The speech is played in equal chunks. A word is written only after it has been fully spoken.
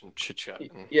chit chat.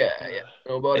 Yeah.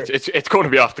 No bother. It's going to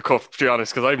be off the cuff, to be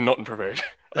honest, because I have nothing prepared.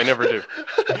 I never do.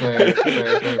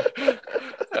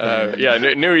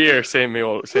 Fair. New year, same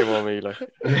old me. Like.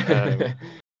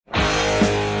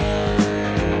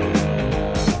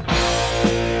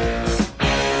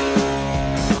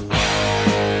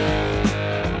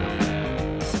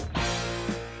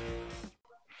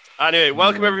 Anyway,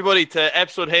 welcome everybody to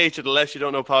episode H of the Less You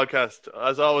Don't Know podcast.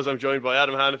 As always, I'm joined by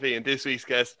Adam Hannafy and this week's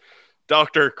guest,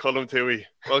 Dr. Colm Tuohy.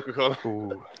 Welcome,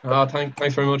 Colm.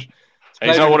 Thanks very much.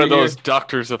 He's not one of those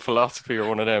doctors of philosophy or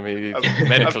one of them. He's a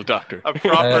medical doctor. A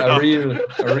proper doctor.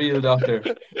 A real doctor.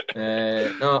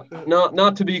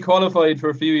 Not to be qualified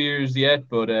for a few years yet,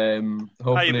 but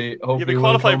hopefully you'll be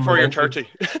qualified before you're 30.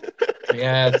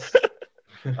 Yeah.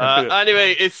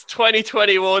 Anyway, it's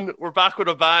 2021. We're back with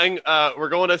a bang. We're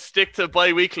going to stick to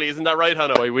bi-weekly. Isn't that right,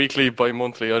 Hannah? Bi-weekly,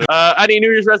 bi-monthly. Any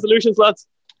New Year's resolutions, lads?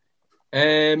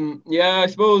 I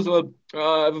suppose. Well,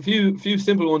 I have a few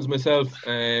simple ones myself.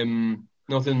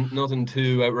 Nothing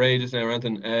too outrageous now or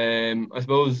anything. I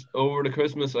suppose over the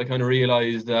Christmas, I kind of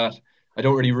realised that I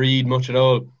don't really read much at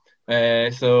all.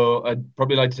 So I'd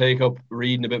probably like to take up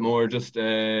reading a bit more. Just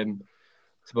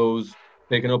suppose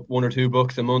picking up one or two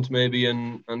books a month maybe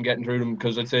and getting through them,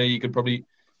 because I'd say you could probably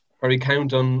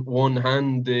count on one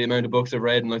hand the amount of books I've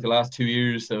read in like the last 2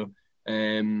 years. So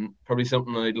probably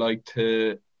something I'd like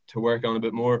to work on a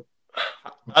bit more.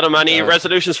 Adam, any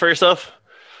resolutions for yourself?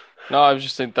 No, I was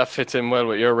just thinking that fits in well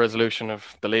with your resolution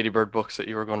of the Ladybird books that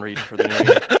you were going to read for the new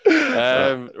year.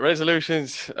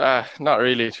 Resolutions, not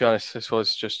really, to be honest. I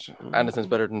suppose just anything's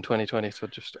better than 2020, so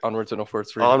just onwards and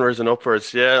upwards. Really. Onwards and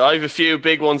upwards, yeah. I have a few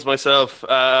big ones myself.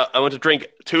 I want to drink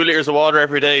 2 litres of water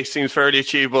every day. Seems fairly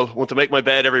achievable. I want to make my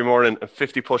bed every morning and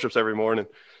 50 push-ups every morning.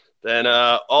 Then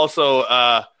I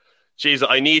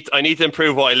need to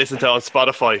improve what I listen to on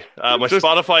Spotify. My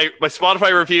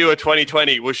Spotify review of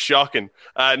 2020 was shocking.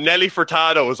 Nelly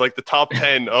Furtado was like the top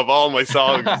 10 of all my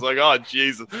songs. It's like, oh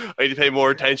Jesus, I need to pay more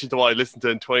attention to what I listen to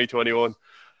in 2021.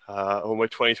 I want my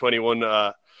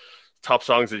 2021 top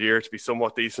songs of the year to be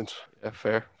somewhat decent. Yeah,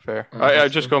 fair. I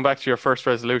just going back to your first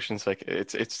resolutions. Like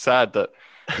it's sad that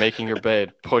making your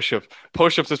bed,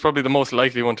 push-ups is probably the most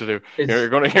likely one to do. You're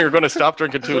gonna stop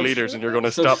drinking 2 liters and you're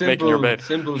gonna stop making your bed.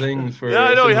 Simple things for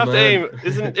I know you have to aim.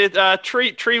 Isn't it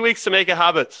 3 weeks to make a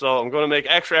habit? So I'm going to make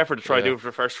extra effort to try to do it for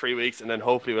the first 3 weeks, and then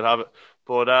hopefully we'll have it.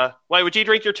 But why would you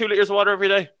drink your 2 liters of water every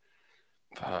day?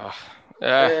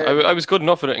 I was good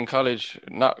enough at it in college.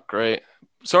 Not great.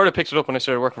 Sort of picked it up when I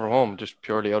started working from home, just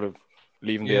purely out of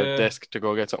leaving the desk to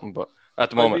go get something. But at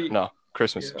the moment, no.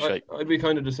 Christmas shake. I'd be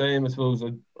kind of the same, I suppose.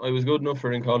 I was good enough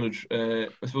for it in college. I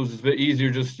suppose it's a bit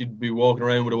easier, just you'd be walking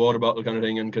around with a water bottle kind of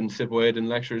thing and can sip away it in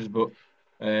lectures, but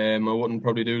I wouldn't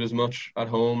probably do it as much at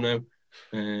home now.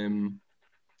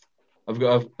 I've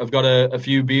got a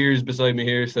few beers beside me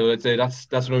here, so I'd say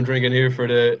that's what I'm drinking here for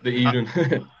the evening.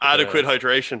 Adequate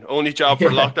hydration. Only job for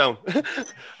lockdown.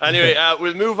 Anyway,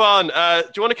 we'll move on.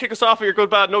 Do you want to kick us off with your good,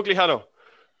 bad and ugly, Hanno?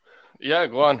 Yeah,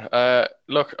 go on.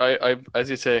 Look, I as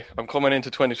you say, I'm coming into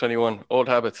 2021. Old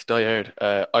habits die hard.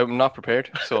 I'm not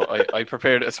prepared, so I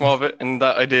prepared a small bit in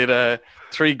that I did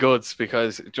 3 goods,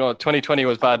 because 2020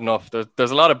 was bad enough.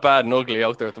 There's a lot of bad and ugly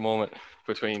out there at the moment,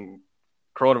 between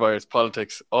coronavirus,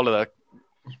 politics, all of that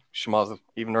schmozzle,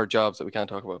 even our jobs that we can't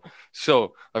talk about.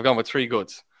 So I've gone with 3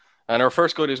 goods. And our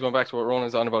first good is going back to what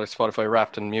Ronan's on about, Spotify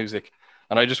Wrapped and music.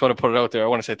 And I just want to put it out there. I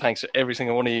want to say thanks to every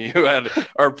single one of you who had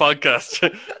our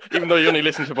podcast. Even though you only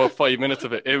listened to about 5 minutes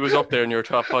of it, it was up there in your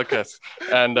top podcasts.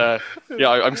 And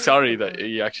I'm sorry that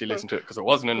you actually listened to it, because it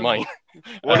wasn't in mine.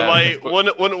 One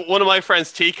of my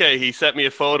friends, TK, he sent me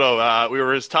a photo. We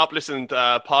were his top listened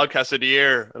podcast of the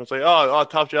year, and I was like, oh,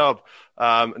 top job.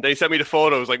 And then he sent me the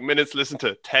photo. It was like minutes listened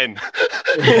to 10.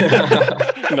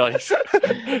 Nice.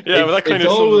 Yeah, well, that kind of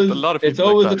always, a lot of people. It's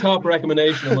always like the top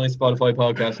recommendation on my Spotify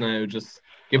podcast now. Just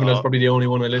given that's probably the only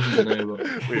one I listen to now.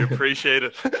 But. We appreciate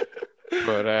it.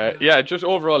 But just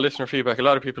overall listener feedback. A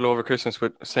lot of people over Christmas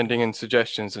were sending in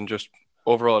suggestions and just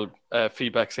overall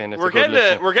feedback saying it's we're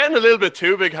getting a little bit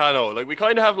too big, Hanno. Like, we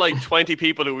kind of have like 20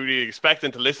 people who we'd be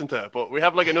expecting to listen to, but we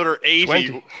have like another 80.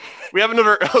 20. We have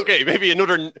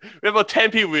about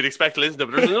 10 people we'd expect to listen to,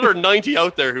 but there's another 90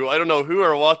 out there who I don't know who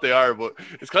or what they are, but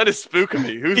it's kind of spooking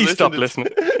me. Who's listening?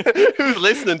 Who's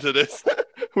listening to this?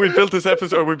 We built this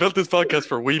podcast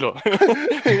for Wheelo.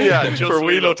 Yeah, just for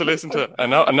Wheelo to listen to, and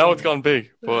now it's gone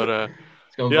big. But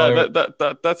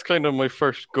that's kind of my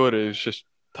first good, is just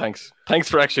thanks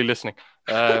for actually listening.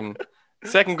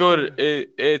 Second good,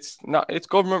 it's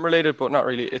government related, but not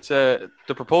really. It's the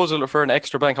proposal for an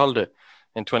extra bank holiday.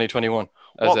 in 2021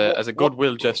 as a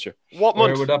goodwill gesture. What Where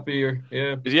month? would that be?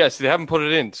 Yes, they haven't put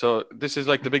it in. So this is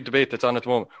like the big debate that's on at the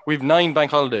moment. We've 9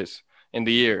 bank holidays in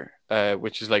the year,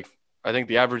 which is like, I think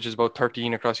the average is about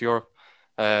 13 across Europe.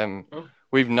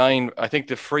 We've 9. I think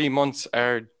the free months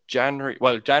are January.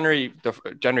 Well, January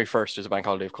 1st is a bank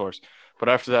holiday, of course. But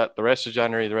after that, the rest of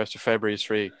January, the rest of February is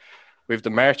free. We have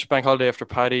the March bank holiday after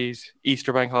Paddy's,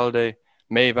 Easter bank holiday,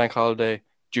 May bank holiday,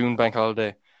 June bank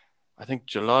holiday. I think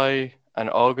July and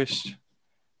August.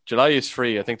 July is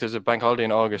free. I think there's a bank holiday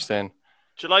in August then.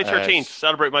 July 13th.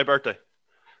 Celebrate my birthday.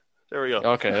 There we go.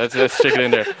 Okay, let's stick it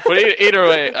in there. But either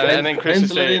way, and then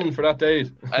Christmas Pencil it Day in for that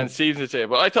date. and Seasons Day.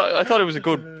 But I thought it was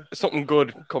something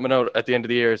good coming out at the end of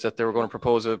the year is that they were going to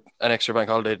propose an extra bank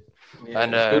holiday. Yeah,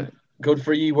 And good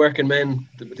for you working men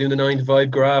doing the 9 to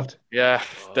 5 graft. yeah,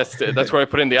 that's where I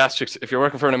put in the asterisks. If you're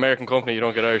working for an American company, you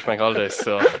don't get Irish bank holidays.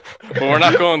 So, but we're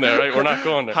not going there, right? We're not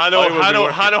going there. Hanno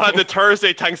had the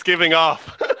Thursday Thanksgiving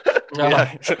off.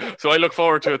 Yeah, so I look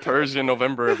forward to a Thursday in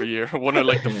November every year. One of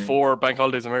like the 4 bank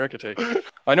holidays America take.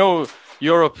 I know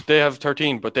Europe, they have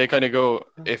 13, but they kind of go,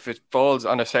 if it falls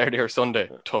on a Saturday or Sunday,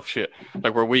 tough shit.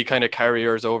 Like where we kind of carry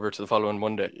ours over to the following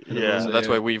Monday. Yeah. So that's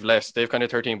why we've less. They've kind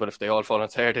of 13, but if they all fall on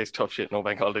Saturdays, tough shit, no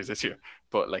bank holidays this year.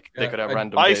 But like they could have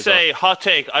random days off. Hot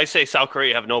take, I say South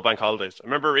Korea have no bank holidays. I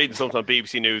remember reading something on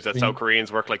BBC News that South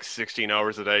Koreans work like 16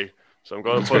 hours a day. So I'm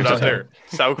going to put it out there.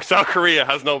 South Korea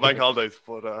has no bank holidays,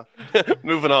 but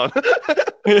moving on.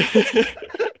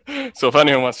 So if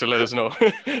anyone wants to let us know.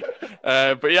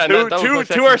 But yeah,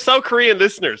 to our South Korean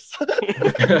listeners.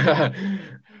 Yeah,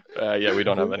 we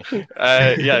don't have any.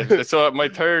 Yeah, so my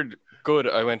third good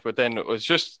I went with then was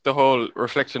just the whole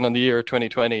reflection on the year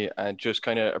 2020 and just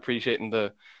kind of appreciating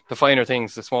the finer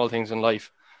things, the small things in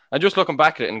life. And just looking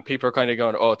back at it and people are kind of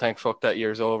going, oh, thank fuck that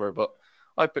year's over. But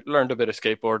I learned a bit of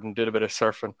skateboarding, did a bit of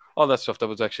surfing, all that stuff that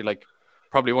was actually like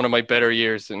probably one of my better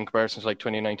years in comparison to like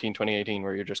 2019, 2018,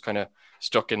 where you're just kind of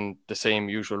stuck in the same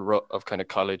usual rut of kind of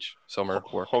college, summer,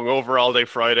 work. Hungover all day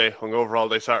Friday, hungover all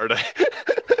day Saturday.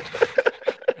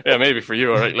 Yeah, maybe for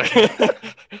you, all right. Like,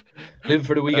 live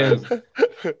for the weekend.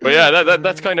 But yeah,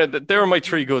 that's kind of, they were my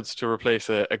 3 goods to replace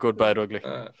a good, bad, ugly.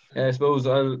 I suppose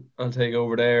I'll take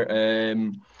over there.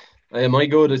 My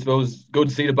good, I suppose, good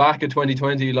to see the back of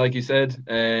 2020, like you said.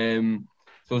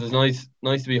 So it's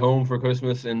nice to be home for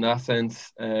Christmas in that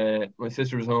sense. My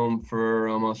sister was home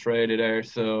from Australia there,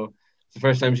 so it's the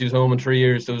first time she was home in 3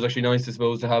 years. So it was actually nice, I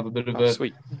suppose, to have a bit of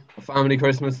a family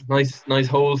Christmas. Nice,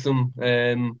 wholesome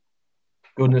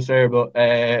goodness there. But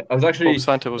I was actually... Hope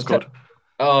Santa was good.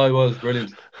 Oh, it was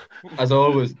brilliant, as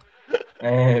always. But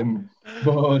I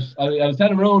was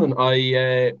telling Ronan,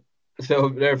 so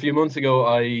there a few months ago,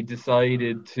 I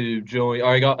decided to join.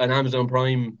 I got an Amazon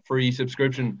Prime free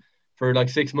subscription for like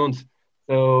 6 months.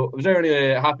 So I was there anyway,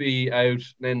 happy out.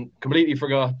 Then completely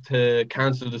forgot to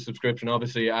cancel the subscription,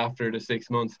 obviously, after the 6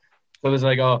 months. So I was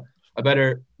like, oh, I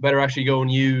better actually go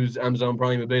and use Amazon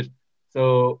Prime a bit.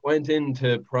 So went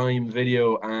into Prime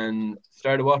Video and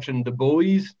started watching The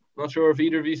Boys. Not sure if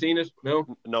either of you seen it. No,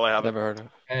 I haven't. Never heard of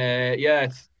it. Yeah,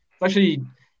 it's actually.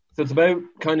 So it's about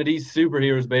kind of these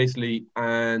superheroes basically,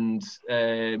 and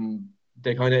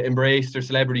they kind of embrace their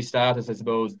celebrity status, I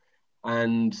suppose,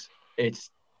 and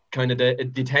it's kind of the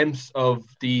attempts of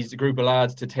these group of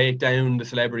lads to take down the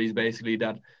celebrities basically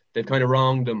that they've kind of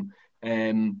wronged them.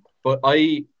 But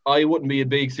I wouldn't be a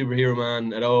big superhero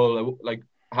man at all. I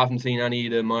haven't seen any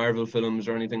of the Marvel films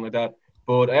or anything like that,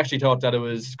 but I actually thought that it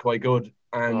was quite good,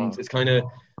 and it's kind of.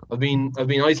 I've been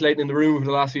isolating in the room for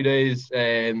the last few days,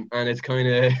 and it's kind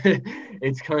of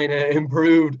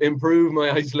improved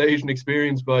my isolation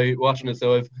experience by watching it.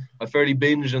 So I've fairly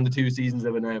binged on the 2 seasons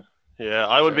of it now. Yeah,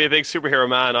 I wouldn't be a big superhero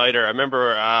man either. I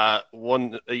remember a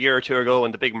year or 2 ago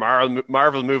when the big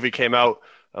Marvel movie came out,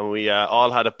 and we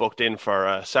all had it booked in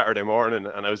for Saturday morning,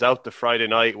 and I was out the Friday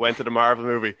night, went to the Marvel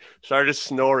movie, started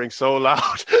snoring so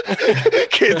loud.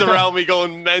 Kids around me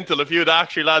going mental. A few of the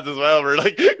Action lads as well were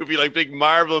like, would be like big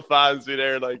Marvel fans be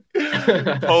there like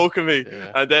poking me.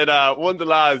 Yeah. And then one of the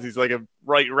lads, he's like a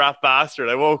right rat bastard.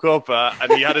 I woke up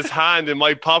and he had his hand in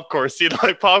my popcorn, seeing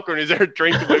my popcorn. He's there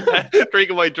drinking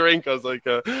my drink. I was like,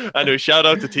 anyway, shout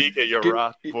out to TK, you're a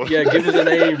rat. But... Yeah, give us a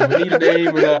name. We need a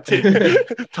name for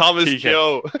that. Thomas TK.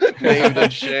 Joe, named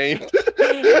and shamed.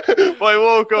 But I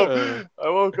woke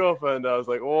up and I was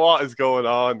like, what is going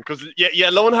on? Because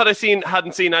Lone hadn't seen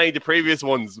any of the previous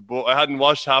ones, but I hadn't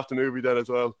watched half the movie then as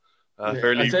well.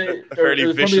 Fairly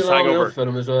vicious hangover.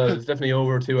 Film as well. It's definitely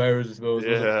over 2 hours, I suppose.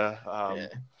 Yeah.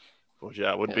 But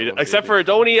yeah, it wouldn't be except for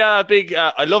the only big.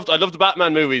 I loved the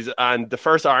Batman movies, and the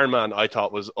first Iron Man I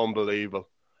thought was unbelievable.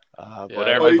 But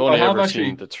I've only I have ever actually-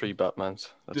 seen the 3 Batmans.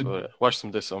 That's what I watched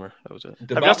them this summer. That was it.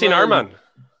 The have you not seen Batman- Arman?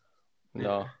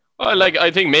 No. Well,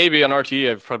 I think maybe on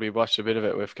RTE I've probably watched a bit of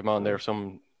it with come on there,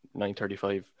 some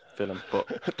 9:35 film.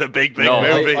 But The big No.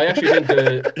 movie. I actually think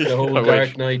the whole I Dark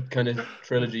wish. Knight kind of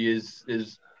trilogy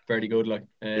is fairly good. Like,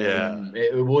 Yeah.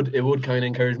 it would kind of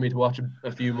encourage me to watch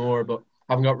a few more, but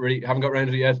haven't got around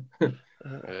to it yet.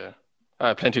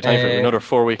 yeah, plenty of time for another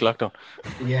 4-week lockdown.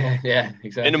 Yeah,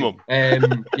 exactly. Minimum.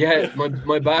 Yeah,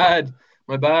 my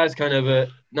bad's kind of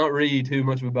not really too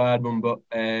much of a bad one, but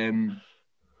I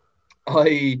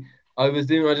was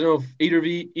doing, I don't know if either of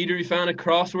you found a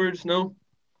crosswords, no?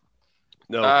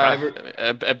 No.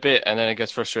 A bit, and then it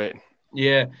gets frustrating.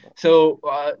 Yeah. So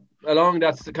along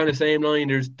that's the kind of same line.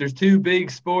 There's 2 big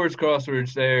sports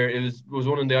crosswords there. It was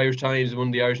one in the Irish Times, one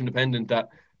in the Irish Independent that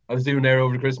I was doing there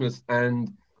over Christmas,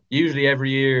 and usually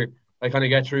every year I kind of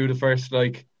get through the first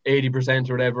like 80%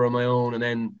 or whatever on my own, and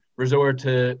then resort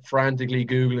to frantically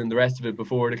Googling the rest of it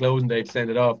before the closing date to send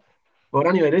it off. But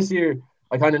anyway, this year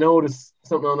I kind of noticed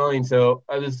something online, so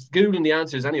I was Googling the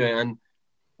answers anyway, and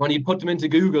when you put them into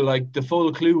Google, like the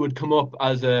full clue would come up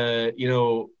as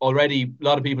already a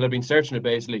lot of people have been searching it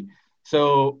basically.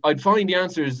 So I'd find the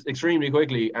answers extremely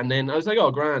quickly, and then I was like, oh,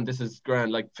 grand, this is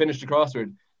grand, like finish the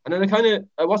crossword. And then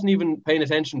I wasn't even paying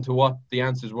attention to what the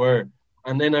answers were.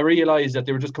 And then I realized that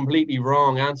they were just completely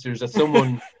wrong answers, that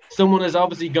someone has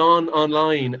obviously gone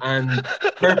online and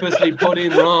purposely put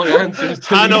in wrong answers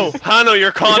to Hanno,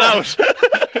 you're caught out.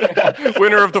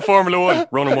 Winner of the Formula 1,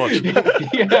 run and watch.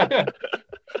 Yeah.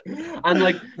 And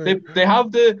like they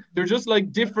have they're just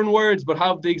like different words but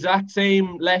have the exact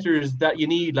same letters that you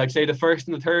need. Like say the first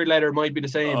and the third letter might be the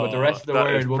same, but the rest of the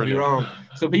word will be wrong.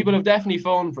 So people have definitely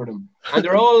fallen for them. And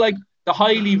they're all like the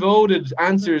highly voted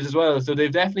answers as well. So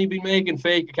they've definitely been making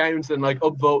fake accounts and like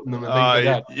upvoting them and things like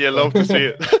that. You love to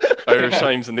see it. Irish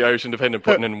Times and the Irish Independent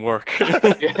putting in work.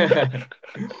 Yeah.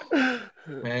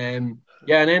 And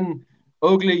then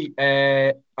Ugly,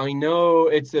 I know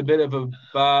it's a bit of a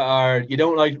bar. You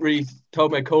don't like really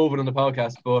talk about COVID on the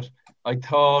podcast, but I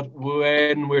thought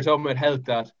when we were talking about health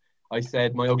that I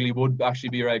said my ugly would actually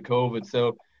be around COVID.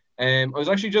 So I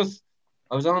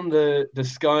was on the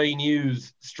Sky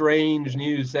News strange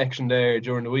news section there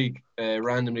during the week,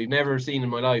 randomly, never seen in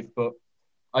my life, but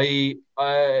they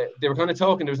were kind of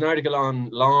talking. There was an article on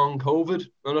long COVID.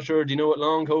 I'm not sure. Do you know what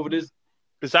long COVID is?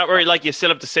 Is that where like you still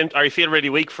have the symptoms, or you feel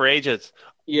really weak for ages?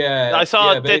 Yeah, I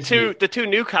saw basically. the two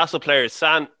Newcastle players,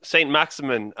 Saint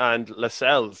Maximin and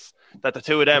Lascelles. That the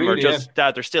two of them Really, are just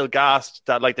that they're still gassed.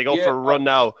 That like they go for a run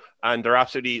now and they're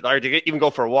absolutely, or they even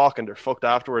go for a walk and they're fucked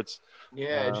afterwards.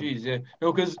 Yeah, geez, yeah.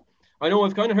 No, because I know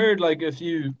I've kind of heard like a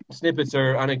few snippets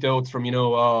or anecdotes from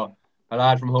a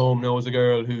lad from home knows a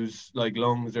girl whose like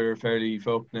lungs are fairly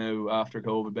fucked now after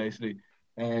COVID, basically.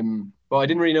 But I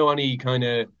didn't really know any kind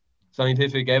of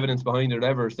scientific evidence behind it or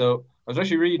whatever. So I was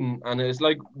actually reading, and it's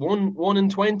like 1 in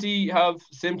 20 have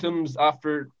symptoms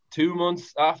after 2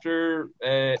 months after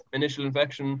initial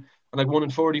infection, and like 1 in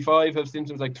 45 have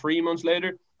symptoms like 3 months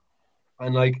later.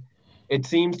 And like it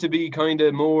seems to be kind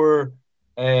of more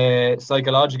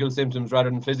psychological symptoms rather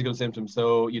than physical symptoms.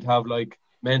 So you'd have like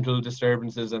mental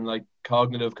disturbances and like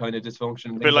cognitive kind of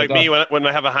dysfunction. But like me, when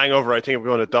I have a hangover, I think I'm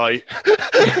going to die.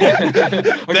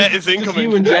 That is incoming.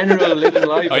 You in general living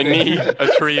life. I need a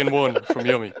 3-in-1 from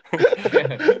Yummy.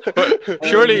 But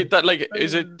surely that like,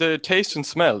 is it the taste and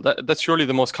smell? That's surely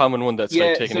the most common one that's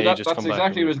like taking ages to come back. That's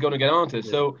exactly what I was going to get onto. Yeah.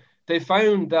 So they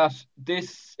found that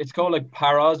it's called like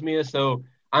parosmia. So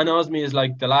anosmia is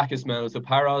like the lack of smell. So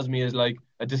parosmia is like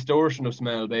a distortion of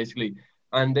smell, basically.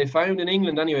 And they found in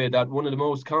England anyway that one of the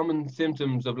most common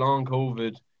symptoms of long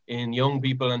COVID in young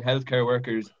people and healthcare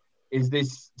workers is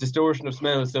this distortion of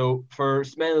smell. So for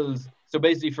smells, so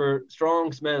basically for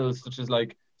strong smells such as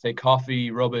like say coffee,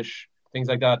 rubbish, things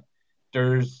like that,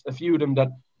 there's a few of them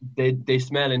that they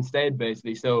smell instead,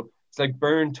 basically. So it's like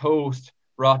burnt toast,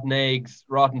 rotten eggs,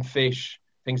 rotten fish,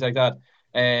 things like that.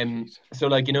 So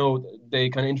like, they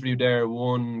kind of interviewed there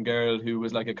one girl who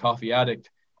was like a coffee addict,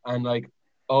 and like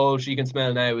all she can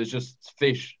smell now is just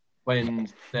fish when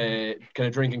kind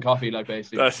of drinking coffee, like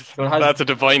basically. That's a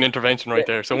divine intervention right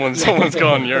there. Someone's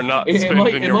gone. You're not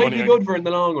spending your money. It might be good for in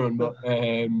the long run, but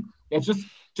it's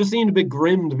just seemed a bit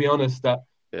grim, to be honest. That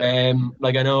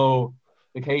like I know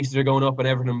the cases are going up and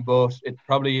everything, but it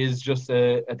probably is just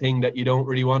a thing that you don't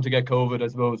really want to get COVID, I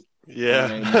suppose.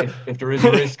 Yeah. If there is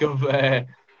a risk of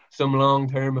some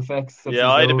long-term effects. Yeah,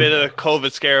 I had a bit of a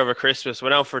COVID scare over Christmas.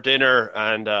 Went out for dinner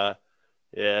and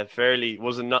fairly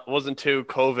wasn't too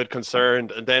COVID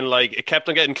concerned, and then like it kept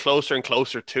on getting closer and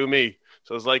closer to me.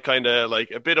 So it was like kind of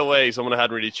like a bit away, someone I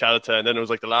hadn't really chatted to, and then it was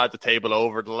like the lad at the table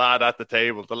over, the lad at the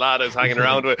table, the lad I was hanging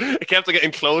around with. It kept like,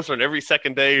 getting closer, and every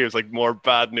second day it was like more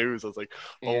bad news. I was like,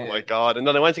 oh my God. And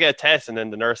then I went to get a test, and then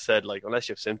the nurse said, like, unless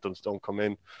you have symptoms, don't come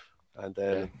in. And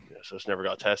then so it's never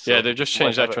got tested. Yeah, they just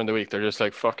changed that during the week. They're just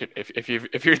like, fuck it. If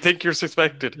you think you're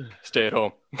suspected, stay at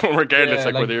home. Regardless,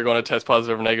 like whether you're going to test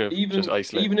positive or negative, just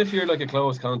isolate. Even if you're like a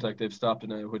close contact, they've stopped it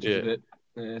now, which is a bit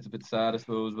it's a bit sad, I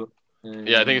suppose. But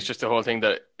I think it's just the whole thing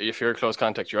that if you're a close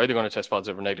contact, you're either going to test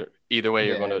positive or negative. Either way,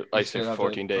 you're going to isolate for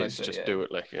 14 days. Just do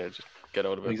it. Like, just get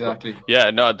out of it. Exactly.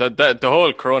 But, the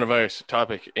whole coronavirus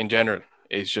topic in general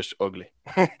is just ugly.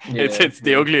 It's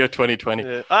the ugly of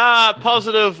 2020.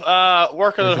 Positive.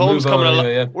 Working at home's coming a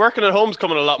lot. Working at home's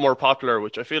coming a lot more popular,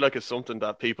 which I feel like is something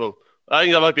that people. I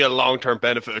think that might be a long-term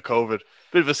benefit of COVID.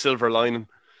 Bit of a silver lining.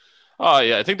 Oh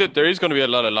yeah, I think that there is going to be a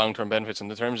lot of long-term benefits in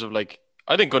the terms of like.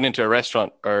 I think going into a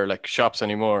restaurant or like shops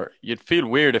anymore, you'd feel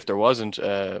weird if there wasn't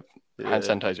hand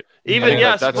sanitizer.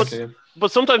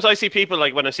 But sometimes I see people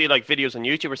like when I see like videos on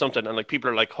YouTube or something, and like people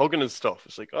are like hugging and stuff.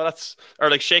 It's like, oh, that's or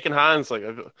like shaking hands. Like,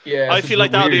 I feel like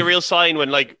that would be a real sign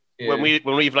when like when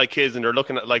we've like kids and they're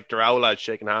looking at like their owl lads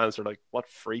shaking hands. They're like, what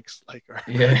freaks? Like,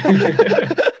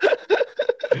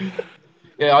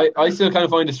 I still kind of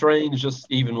find it strange just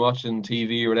even watching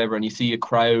TV or whatever, and you see a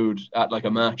crowd at like a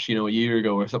match, a year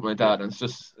ago or something like that, and it's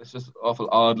just awful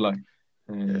odd. Like,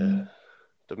 the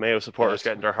Mayo supporters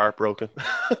getting their heart broken.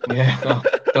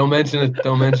 Don't mention it.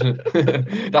 Don't mention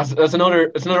it. That's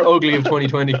another ugly of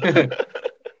 2020.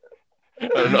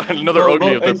 Another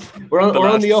ugly of the. We're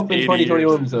on the up in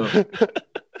 2021, so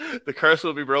the curse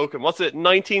will be broken. What's it?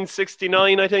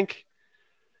 1969, I think.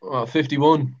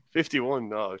 51. 51.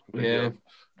 No.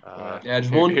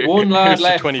 Just one lad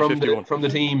left from the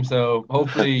team, so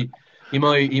hopefully he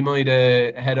might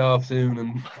head off soon.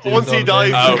 And once he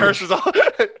dies, the curse is off.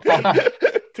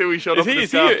 Tuohy shut up.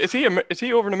 Is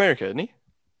he over in America? Isn't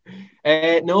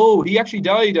he? No, he actually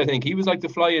died. I think he was like the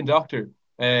flying doctor.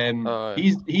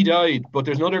 He died, but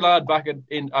there's another lad back at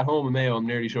home in Mayo. I'm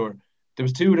nearly sure. There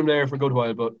was two of them there for a good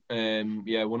while, but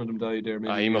one of them died there.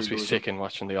 He must be sick in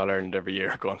watching the All Ireland every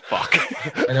year, going fuck.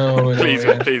 I know. Please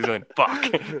win, fuck.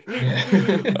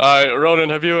 All right, Ronan,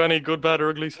 have you any good, bad, or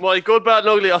uglies? My good, bad, and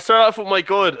ugly. I'll start off with my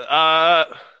good.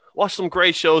 Watched some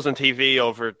great shows on TV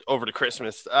over the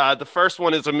Christmas. The first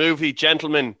one is a movie,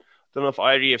 Gentlemen. Don't know if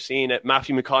either of you have seen it.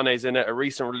 Matthew McConaughey's in it. A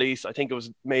recent release. I think it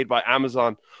was made by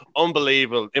Amazon.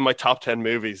 Unbelievable. In my top 10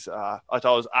 movies. I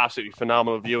thought it was absolutely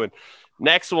phenomenal viewing.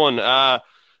 Next one is a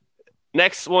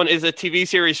TV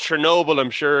series, Chernobyl. I'm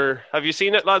sure. Have you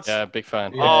seen it, lads? Yeah, big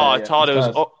fan. I thought it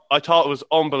was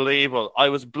unbelievable. I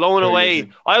was blown away.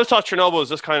 I always thought Chernobyl was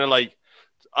just kind of like.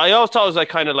 I always thought it was like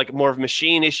kind of like more of a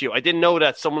machine issue. I didn't know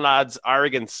that some lads'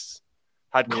 arrogance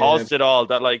had caused it all.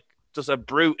 That like just a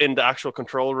brute in the actual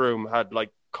control room had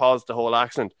like caused the whole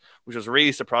accident, which was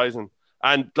really surprising.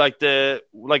 And like the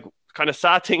kind of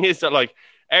sad thing is that like.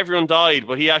 Everyone died,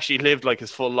 but he actually lived like his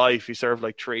full life. He served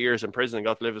like 3 years in prison and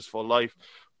got to live his full life.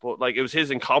 But like it was his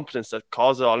incompetence that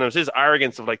caused it all. And it was his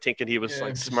arrogance of like thinking he was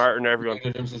like smarter than everyone.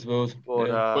 I suppose.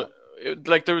 But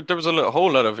there was a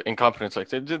whole lot of incompetence. Like,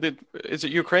 is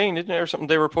it Ukraine, isn't it, or something?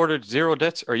 They reported 0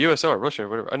 deaths, or USSR, Russia,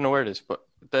 whatever. I don't know where it is, but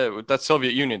that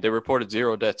Soviet Union, they reported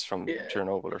 0 deaths from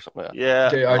Chernobyl or something like that.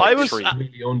 Yeah, I was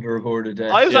really underreported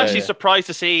deaths. I was actually surprised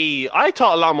to see. I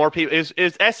thought a lot more people.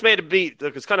 It's estimated to be.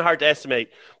 Look, it's kind of hard to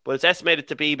estimate, but it's estimated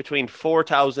to be between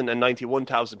 4,000 and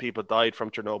 91,000 people died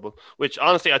from Chernobyl. Which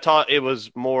honestly, I thought it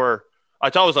was more. I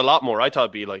thought it was a lot more. I thought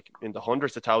it'd be like in the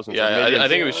hundreds of thousands. Yeah, I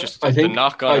think it was just the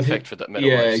knock-on effect for that.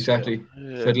 Yeah, exactly.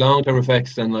 So it long-term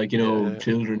effects and like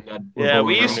children. That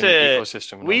we used to.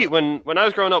 When I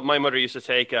was growing up, my mother used to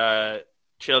take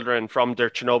children from their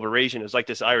Chernobyl region. It was like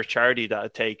this Irish charity that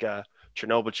would take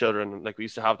Chernobyl children. Like we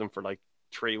used to have them for like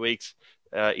 3 weeks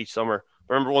each summer.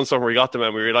 I remember one summer we got them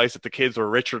and we realized that the kids were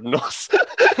richer than us.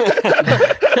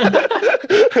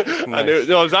 And it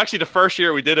was actually the first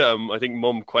year we did it. I think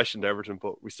Mum questioned everything,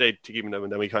 but we stayed to keeping them,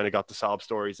 and then we kind of got the sob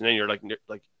stories, and then you're like it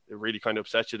really kind of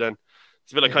upsets you. Then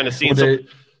it's a bit like kind of seeing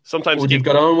sometimes. Would you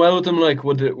got on well with them? Like,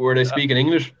 were they speaking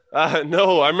English?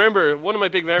 No, I remember one of my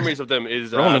big memories of them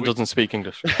is Ronan doesn't speak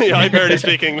English. Yeah, I barely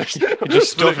speak English. He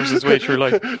just stutters his way through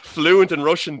life. Fluent in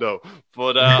Russian though.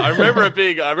 But I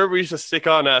remember we used to stick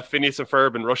on Phineas and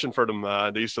Ferb in Russian for them.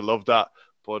 They used to love that.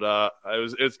 But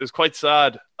it was quite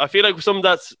sad. I feel like some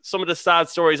of the sad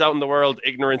stories out in the world,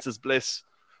 ignorance is bliss.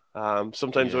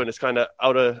 Sometimes when it's kind of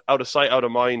out of sight, out of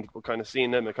mind, but kind of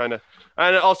seeing them, and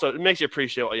it also makes you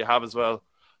appreciate what you have as well.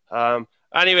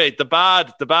 Anyway, the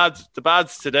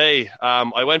bads today.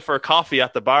 I went for a coffee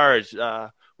at the bar.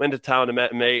 Went to town and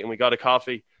met a mate, and we got a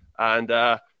coffee. and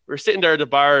we were sitting there at the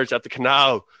barge at the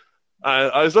canal.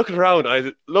 And I was looking around, I had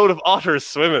a load of otters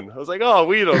swimming. I was like, oh,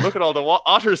 Weedo, look at all the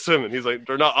otters swimming. He's like,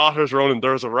 they're not otters, Ronan,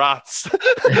 there's rats.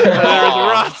 And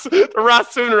the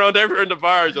rats swimming around everywhere in the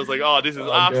barge. I was like, oh, this is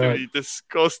absolutely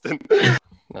disgusting.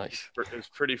 Nice. It was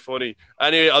pretty funny.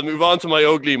 Anyway, I'll move on to my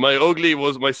ugly. My ugly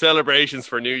was my celebrations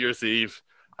for New Year's Eve.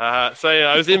 So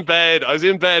yeah, I was in bed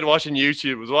watching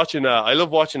YouTube. I was watching, I love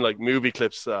watching like movie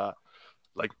clips,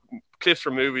 like clips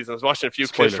from movies. I was watching a few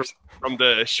clips from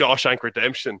the Shawshank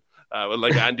Redemption. When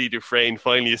like Andy Dufresne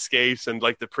finally escapes and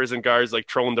like the prison guards like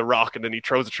throwing the rock and then he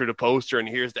throws it through the poster and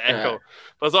hears the echo.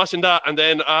 But I was watching that and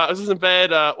then I was just in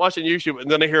bed watching YouTube and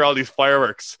then I hear all these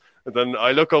fireworks and then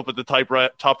I look up at the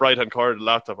top right hand corner of the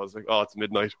laptop. I was like, oh, it's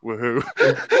midnight, woohoo.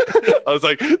 I was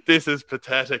like, this is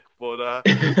pathetic. But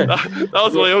that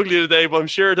was my ugly of the day. But I'm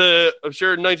sure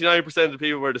 99% of the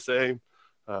people were the same.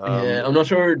 Yeah, I'm not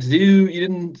sure. You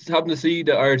didn't happen to see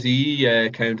the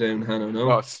RTE countdown, Hannah?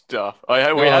 No. Oh, stop! We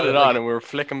had it on, and we were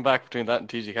flicking back between that and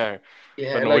TG4.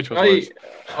 Yeah, like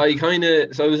I kind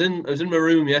of. So I was in my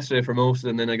room yesterday for most of it,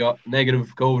 and then I got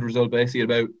negative COVID result basically at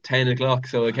about 10 o'clock.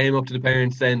 So I came up to the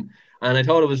parents then, and I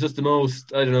thought it was just the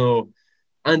most, I don't know,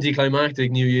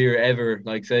 anticlimactic New Year ever.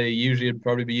 Like, say, usually it'd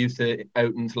probably be used to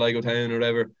out in Sligo town or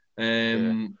whatever,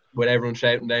 with everyone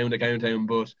shouting down the countdown.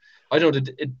 But I don't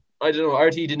know. I don't know,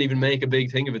 RT didn't even make a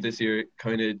big thing of it this year.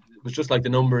 It was just like the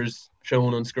numbers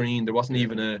shown on screen. There wasn't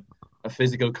even a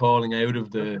physical calling out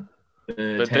of the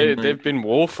but they've been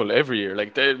woeful every year.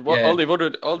 Like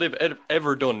all they've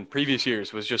ever done previous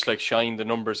years was just like shine the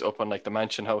numbers up on like the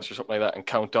Mansion House or something like that and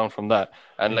count down from that.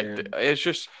 And like it's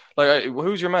just like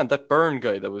who's your man? That Byrne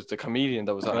guy that was the comedian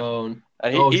that was on.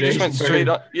 And he just went straight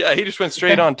on. Yeah, he just went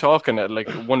straight on talking at like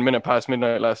 1 minute past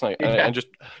midnight last night, and just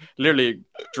literally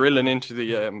drilling into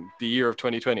the year of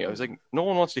 2020. I was like, no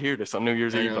one wants to hear this on New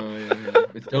Year's Eve.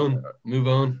 It's done. Move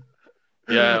on.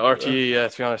 Yeah, RTE.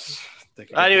 To be honest.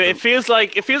 Anyway, it feels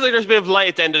like there's a bit of light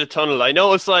at the end of the tunnel. I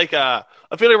know it's like I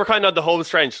feel like we're kind of on the home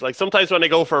stretch. Like sometimes when I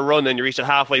go for a run and you reach a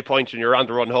halfway point and you're on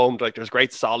the run home, like there's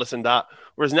great solace in that.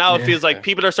 Whereas now it feels like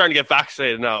people are starting to get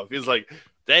vaccinated now. It feels like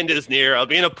the end is near. I'll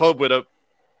be in a pub with a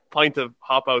pint of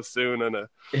hop out soon and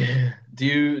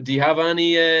Do you have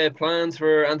any plans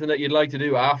for anything that you'd like to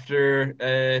do after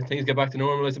things get back to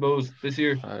normal, I suppose, this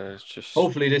year?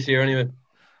 Hopefully this year anyway.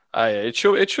 It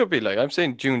should be like, I'm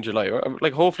saying June, July.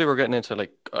 Like hopefully we're getting into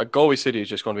like Galway City is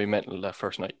just going to be mental that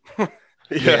first night.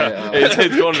 It's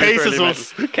going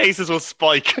to be cases will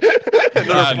spike.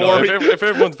 If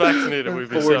everyone's vaccinated, we'll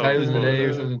be 4,000 a day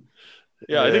or something.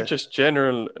 Yeah, I think just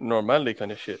general normality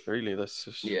kind of shit, really. That's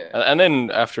just and then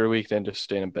after a week, then just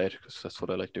staying in bed because that's what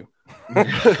I like to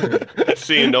do.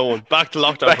 Seeing no one. Back to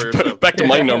lockdown. Back to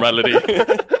my normality.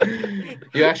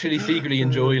 You actually secretly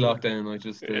enjoy lockdown, like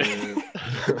just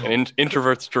an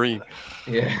introvert's dream.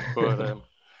 Yeah. But,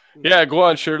 yeah, go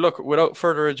on, sure. Look, without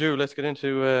further ado, let's get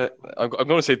into I'm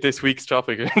going to say this week's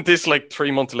topic, this like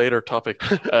 3 months later topic,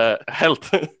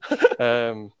 health.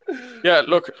 Yeah,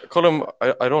 look, Colm,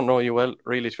 I don't know you well,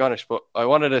 really, to be honest, but I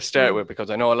wanted to start with, because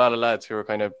I know a lot of lads who are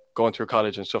kind of going through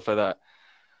college and stuff like that.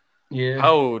 Yeah.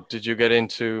 How did you get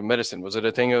into medicine? Was it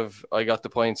a thing of, I got the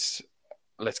points,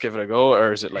 let's give it a go,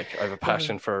 or is it like, I have a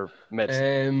passion for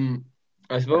medicine?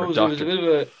 I suppose it was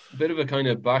a bit of a kind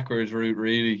of backwards route,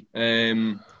 really.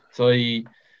 So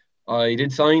I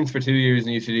did science for 2 years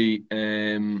in UCD,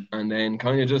 and then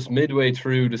kind of just midway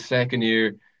through the second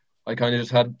year, I kind of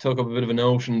just took up a bit of a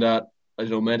notion that, I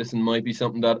don't know, medicine might be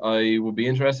something that I would be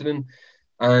interested in.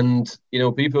 And, you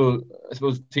know, people, I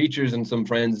suppose teachers and some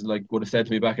friends like would have said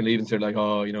to me back in leaving cert, like,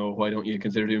 oh, you know, why don't you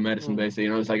consider doing medicine, basically?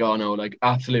 And I was like, oh no, like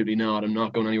absolutely not. I'm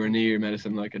not going anywhere near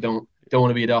medicine. Like I don't want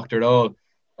to be a doctor at all.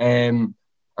 And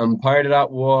part of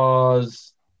that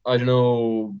was, I don't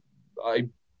know, I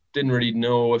didn't really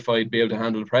know if I'd be able to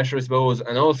handle the pressure, I suppose.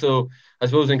 And also, I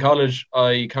suppose in college,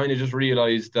 I kind of just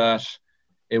realised that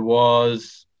it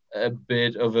was a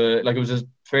bit of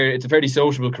it's a fairly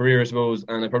sociable career, I suppose.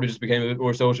 And I probably just became a bit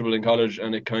more sociable in college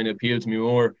and it kind of appealed to me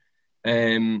more.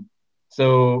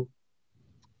 So,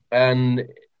 and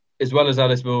as well as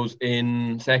that, I suppose,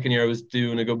 in second year, I was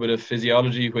doing a good bit of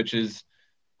physiology, which is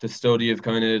the study of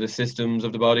kind of the systems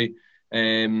of the body.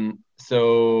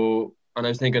 So, and I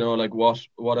was thinking, oh, like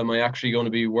what am I actually going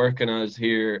to be working as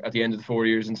here at the end of the 4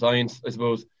 years in science, I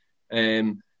suppose.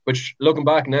 Which looking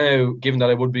back now, given that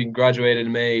I would be graduated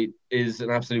in May, is an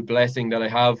absolute blessing that I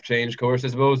have changed course, I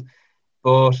suppose.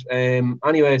 But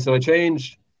anyway, so I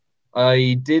changed.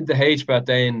 I did the HBAT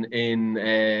then in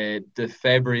the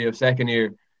February of second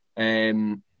year.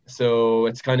 So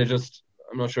it's kind of just,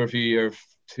 I'm not sure if you are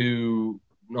too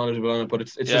knowledgeable on it, but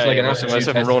it's just like an aptitude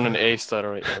myself and test. Ronan aced that,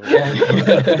 alright.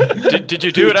 Yeah. Did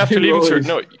you do it after leaving cert?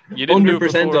 No, you didn't do it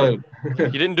before. Percentile.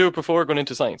 You didn't do it before going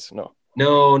into science, no.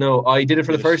 No, I did it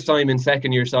for the first time in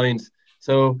second year science.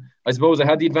 So I suppose I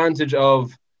had the advantage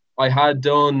of I had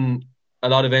done a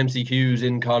lot of MCQs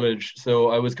in college, so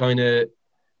I was kind of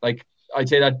like, I'd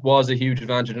say that was a huge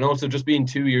advantage, and also just being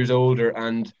 2 years older,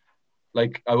 and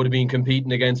like I would have been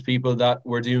competing against people that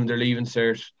were doing their leaving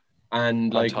cert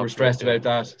and like were stressed about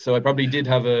that. So I probably did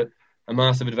have a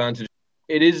massive advantage.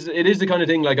 It is the kind of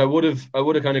thing, like I would have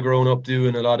kind of grown up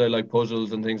doing a lot of like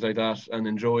puzzles and things like that and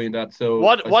enjoying that. So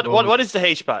what is the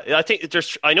HPAT? I think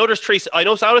I know there's three. I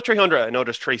know it's out of 300. I know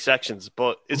there's 3 sections,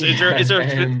 but is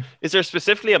there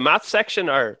specifically a math section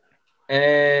or?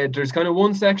 There's kind of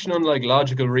one section on like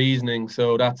logical reasoning,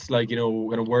 so that's like, you know,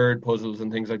 kind of word puzzles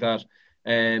and things like that.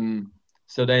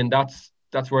 So then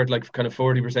that's worth like kind of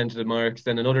 40% of the marks.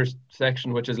 Then another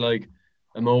section which is like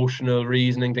emotional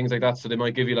reasoning, things like that. So they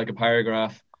might give you like a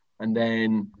paragraph, and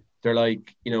then they're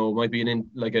like, you know, it might be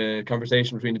like a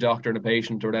conversation between a doctor and a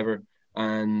patient or whatever,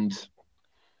 and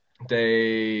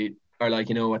they are like,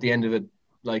 you know, at the end of it,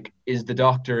 like, is the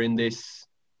doctor in this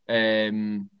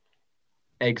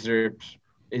excerpt,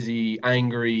 is he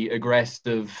angry,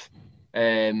 aggressive,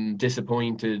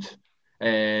 disappointed,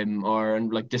 or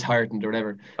like disheartened or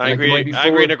whatever? Angry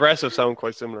and aggressive sound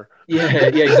quite similar. Yeah,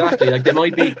 exactly. Like they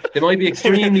might be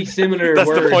extremely similar That's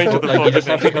words, the point but of the like you just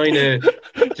have to kind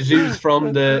of deduce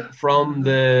from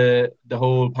the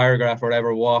whole paragraph or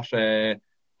whatever what the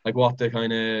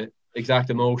kind of exact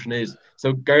emotion is.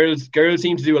 So girls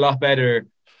seem to do a lot better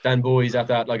than boys at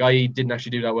that. Like I didn't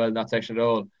actually do that well in that section at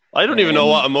all. I don't even know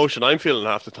what emotion I'm feeling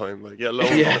half the time. Like,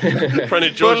 trying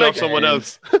to judge off someone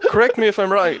else. Correct me if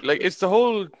I'm right. Like, it's the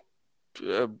whole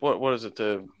what is it?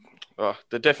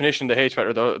 The definition of the HPAT,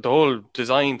 or the whole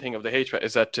design thing of the HPAT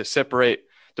is that to separate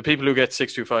the people who get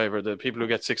 625 or the people who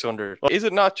get 600. Is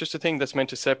it not just a thing that's meant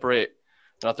to separate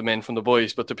not the men from the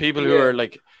boys, but the people who are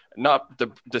like not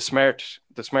the smart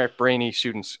brainy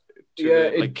students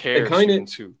to care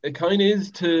students who it kind of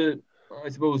is to, I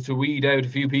suppose, to weed out a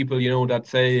few people, you know, that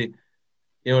say,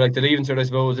 you know, like the leaving cert, I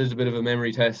suppose, is a bit of a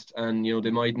memory test, and, you know,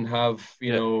 they mightn't have,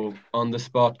 you know, on the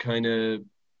spot kind of,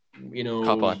 you know,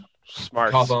 cop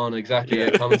on, exactly,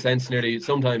 common sense nearly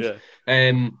sometimes,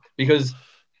 because,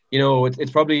 you know,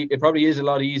 it probably is a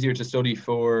lot easier to study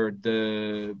for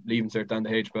the leaving cert than the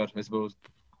HPAT, I suppose.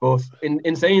 But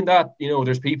in saying that, you know,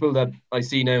 there's people that I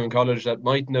see now in college that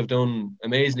mightn't have done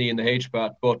amazingly in the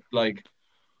HPAT, but like,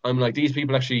 I'm like, these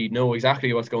people actually know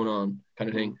exactly what's going on, kind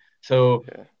of thing. So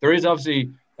there is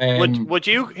obviously. Would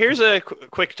you? Here's a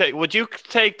quick take. Would you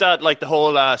take that, like the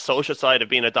whole social side of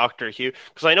being a doctor, Hugh?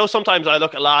 Because I know sometimes I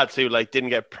look at lads who like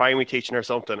didn't get primary teaching or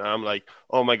something, and I'm like,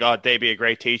 oh my god, they'd be a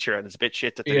great teacher, and it's a bit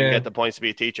shit that they didn't get the points to be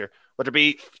a teacher. Would there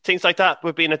be things like that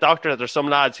with being a doctor? That there's some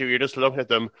lads who you're just looking at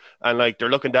them and like they're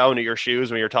looking down at your shoes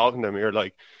when you're talking to them. You're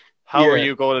like, how are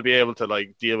you going to be able to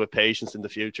like deal with patients in the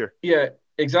future? Yeah.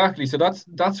 Exactly. So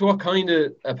that's what kind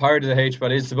of a part of the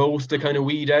HPAT is supposed to kind of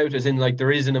weed out, as in like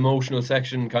there is an emotional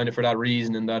section kind of for that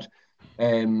reason, and that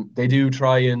they do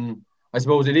try, and I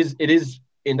suppose it is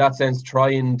in that sense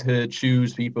trying to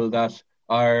choose people that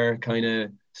are kind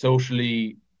of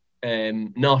socially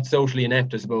not socially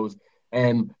inept, I suppose.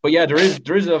 But yeah, there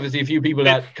is obviously a few people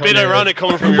that bit ironic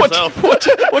coming from yourself.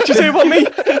 What you say about me?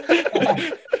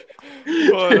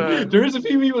 But, there is a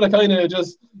few people that kind of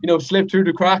just, you know, slip through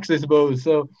the cracks, I suppose.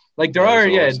 So like there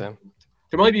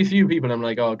might be a few people I'm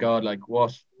like, oh god, like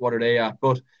what are they at?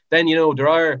 But then, you know, there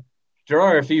are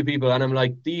a few people, and I'm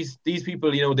like, these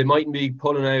people, you know, they mightn't be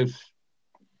pulling out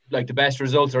like the best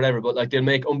results or whatever, but like they'll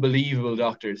make unbelievable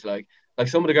doctors. Like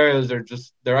some of the girls are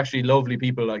they're actually lovely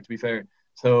people, like, to be fair.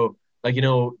 So like, you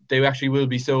know, they actually will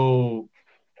be so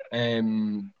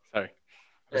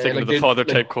I was thinking of the father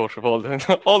type quote of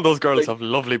all those girls have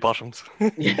lovely bottoms.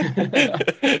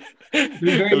 Very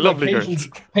lovely girls.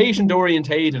 Patient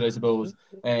orientated, I suppose.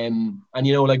 And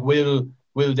you know, like will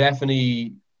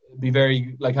definitely be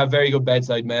very, like, have very good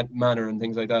bedside manner and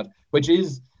things like that, which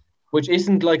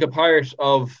isn't like a part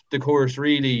of the course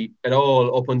really at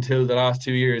all up until the last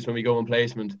 2 years when we go on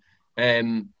placement.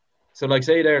 So like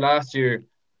say there last year,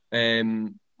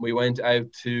 we went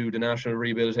out to the National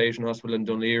Rehabilitation Hospital in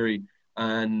Dunleary,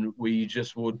 and we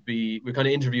kind of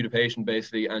interviewed a patient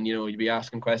basically, and, you know, you'd be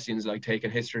asking questions like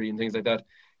taking history and things like that.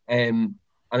 And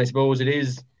I suppose it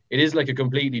is like a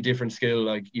completely different skill.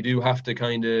 Like you do have to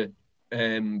kind of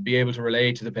be able to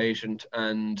relate to the patient,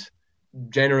 and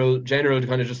general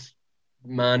kind of just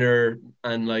manner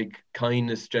and like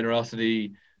kindness,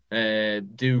 generosity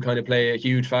do kind of play a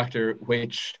huge factor,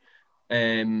 which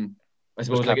I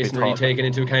suppose like isn't really taken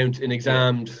into account in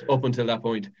exams up until that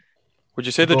point. Would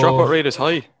you say the dropout rate is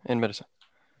high in medicine?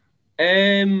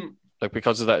 Like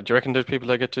because of that, do you reckon there's people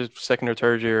that get to second or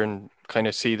third year and kind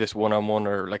of see this one-on-one,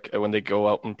 or like when they go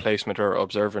out in placement or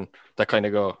observing, that kind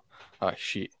of go,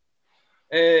 shit.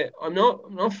 I'm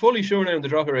not fully sure now on the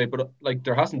dropout rate, but like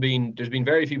there's been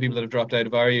very few people that have dropped out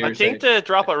of our year. I think the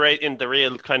dropout rate in the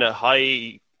real kind of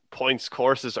high points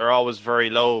courses are always very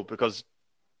low because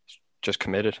just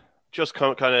committed. Just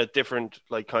kind of different,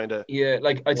 like kind of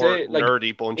like I'd say like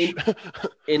nerdy bunch.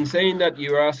 In saying that,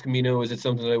 you were asking me, is it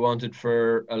something that I wanted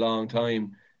for a long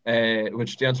time?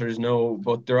 Which the answer is no.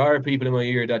 But there are people in my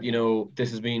year that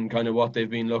this has been kind of what they've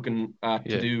been looking at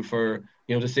to do for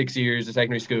the 6 years of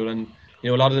secondary school, and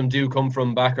a lot of them do come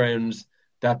from backgrounds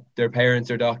that their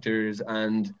parents are doctors,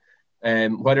 and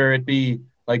whether it be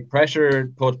like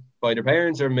pressure put by their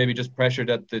parents or maybe just pressure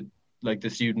that the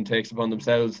student takes upon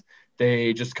themselves,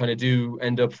 they just kind of do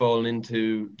end up falling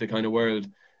into the kind of world.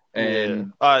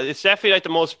 It's definitely like the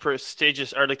most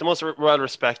prestigious or like the most well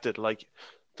respected. Like,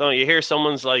 don't know, you hear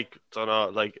someone's like, don't know,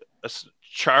 like a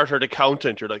chartered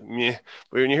accountant, you're like, meh.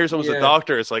 But when you hear someone's a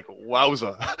doctor, it's like,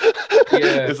 wowza.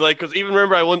 It's like, because even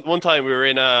remember, one time we were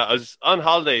I was on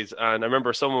holidays, and I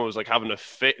remember someone was like having a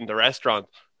fit in the restaurant.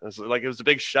 And it was a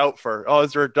big shout for,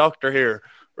 is there a doctor here?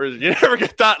 Or you never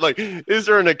get that. Like, is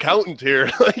there an accountant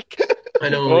here? Like. I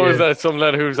know. What was that? Some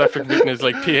lad who was after completing his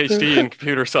like PhD in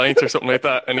computer science or something like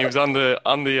that, and he was on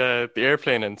the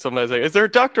airplane, and some lad's like, "Is there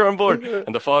a doctor on board?"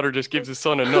 And the father just gives his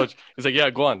son a nudge. He's like, "Yeah,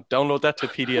 go on, download that to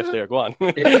PDF there. Go on,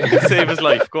 save his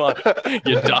life. Go on,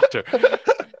 you doctor."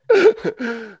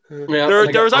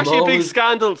 There was actually a big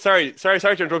scandal. Sorry to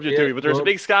interrupt you, Tuohy, but there was a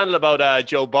big scandal about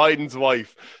Joe Biden's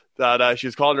wife that she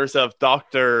was calling herself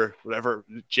Dr. whatever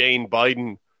Jane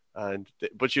Biden,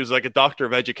 but she was like a doctor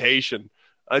of education.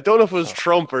 I don't know if it was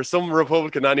Trump or some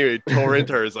Republican anyway tore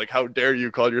into her. It's like, how dare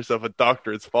you call yourself a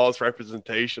doctor? It's false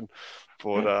representation.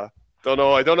 But don't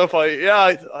know. I don't know if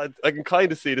I can kind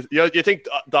of see this. You think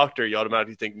doctor, you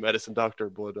automatically think medicine doctor,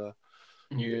 but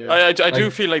I do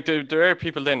feel like there are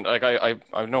people then, like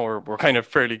I know we're kind of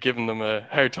fairly giving them a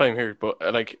hard time here, but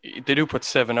like they do put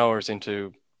 7 hours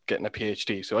into getting a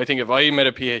PhD. So I think if I made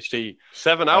a PhD,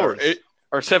 7 hours.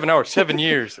 Or 7 hours, 7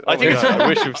 years. I think I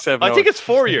wish it was 7 hours. I think it's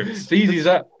 4 years. It's easy as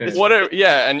that. Whatever,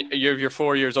 yeah, and you're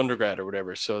 4 years undergrad or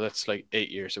whatever, so that's like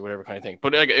 8 years or whatever kind of thing.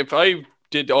 But like, if I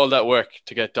did all that work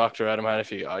to get Dr. Adam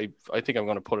Hannafy, I think I'm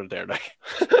going to put it there. Like,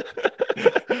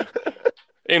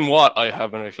 in what I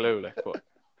haven't a clue. Like,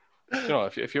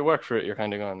 but if you work for it, you're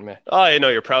kind of going meh. Oh, I know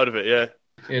you're proud of it, yeah.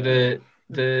 Yeah,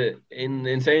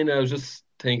 in saying that, I was just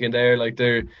thinking there, like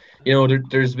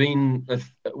there's been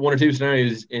one or two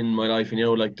scenarios in my life,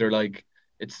 like they're like,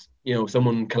 it's,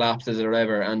 someone collapses or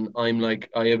whatever, and I'm like,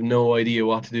 I have no idea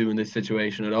what to do in this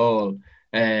situation at all.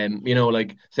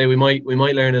 Like say we might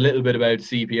learn a little bit about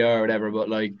CPR or whatever, but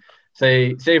like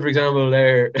say for example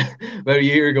there about a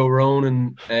year ago,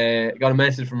 Ronan got a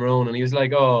message from Ronan, and he was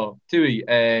like, "Oh, Tuohy,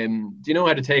 do you know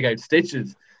how to take out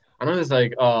stitches?" And I was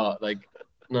like, "Oh, like,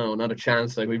 no, not a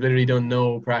chance. Like, we've literally done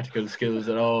no practical skills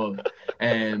at all."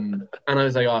 And I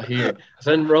was like, "Oh, here."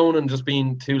 So then Ronan, just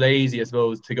being too lazy, I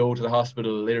suppose, to go to the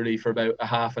hospital literally for about a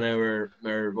half an hour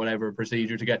or whatever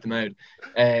procedure to get them out.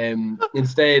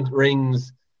 Instead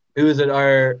rings, who is it?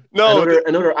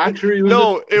 Another actuary?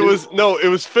 It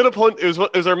was Philip Hunt. It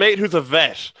was our mate who's a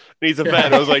vet. And he's a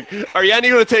vet. I was like, "Are you any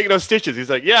going to take those stitches?" He's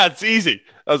like, "Yeah, it's easy."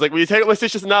 I was like, "Will you take out my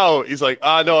stitches now?" He's like,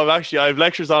 no, I have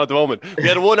lectures on at the moment." We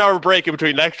had a 1 hour break in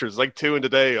between lectures, like 2 in the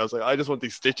day. I was like, I just want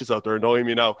these stitches out. They're annoying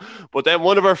me now. But then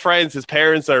one of our friends, his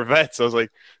parents are vets. I was like,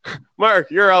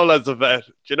 "Mark, your old lad's a vet.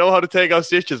 Do you know how to take out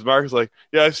stitches?" Mark was like,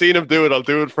 "Yeah, I've seen him do it. I'll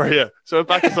do it for you." So I went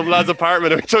back to some lad's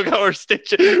apartment and we took out our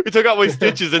stitches. We took out my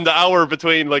stitches in the hour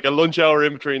between, like a lunch hour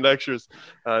in between lectures.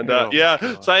 And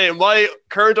so my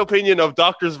current opinion of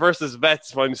doctors versus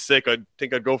vets, if I'm sick, I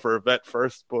think I'd go for a vet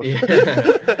first. But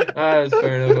that's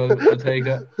fair enough. I'll take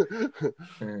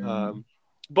that.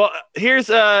 But here's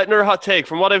another hot take.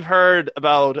 From what I've heard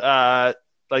about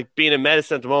like being in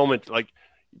medicine at the moment, like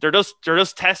they're just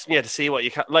testing you to see what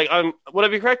you can. Like, would I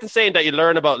be correct in saying that you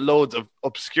learn about loads of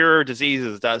obscure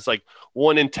diseases that's like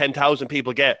 1 in 10,000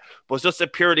 people get, but it's just to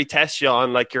purely test you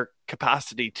on like your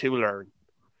capacity to learn?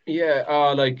 Yeah,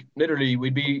 like literally,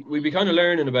 we'd be kind of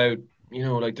learning about,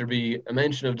 like there'd be a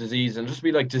mention of disease and just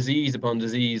be like disease upon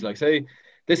disease. Like, say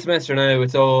this semester now, it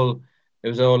was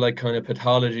all like kind of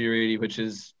pathology really, which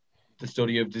is the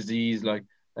study of disease. Like,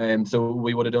 so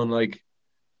we would have done like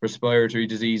respiratory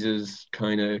diseases,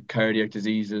 kind of cardiac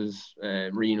diseases,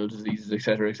 renal diseases,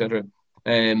 etc., etc.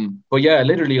 But yeah,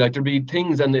 literally, like there'd be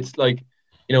things, and it's like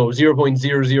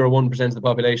 0.001% of the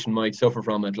population might suffer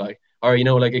from it, like, or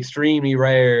like extremely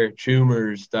rare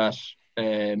tumors that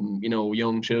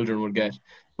young children would get.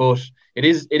 But it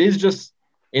is just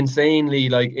insanely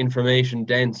like information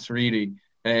dense, really.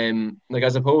 Like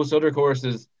as opposed to other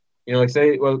courses, like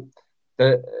say, well,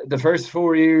 the first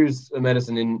 4 years of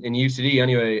medicine in UCD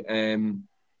anyway,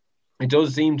 it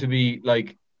does seem to be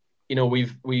like,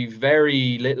 we've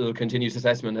very little continuous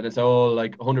assessment, and it's all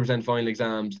like 100% final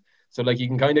exams. So like you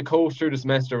can kind of coast through the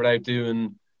semester without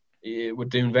doing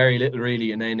very little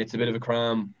really, and then it's a bit of a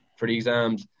cram for the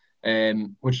exams.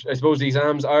 Which I suppose the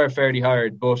exams are fairly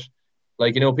hard, but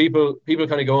like people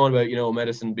kind of go on about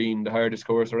medicine being the hardest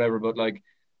course or whatever. But like,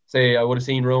 say I would have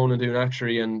seen Ronan doing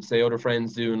actuary, and say other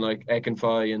friends doing like Ec and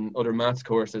Phi and other maths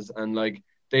courses, and like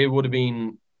they would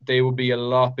be a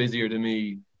lot busier than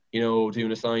me,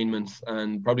 doing assignments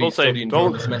and probably studying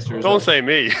during the semester. Don't say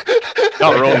me.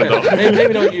 Not Ronan though.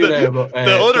 Maybe not you there, but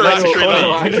the other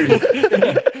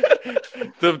actuary.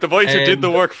 The boys who did the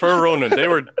work for Ronan, they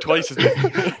were twice as busy.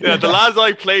 Yeah, the lads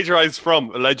I plagiarised from,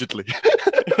 allegedly.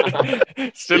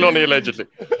 Still only allegedly.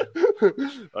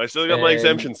 I still got my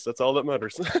exemptions. That's all that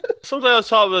matters. Something I was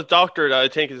talking with a doctor that I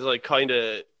think is like kind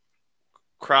of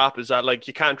crap is that like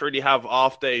you can't really have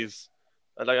off days.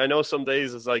 Like I know some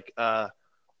days is like I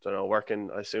don't know, working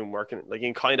like you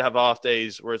can kind of have off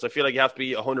days, whereas I feel like you have to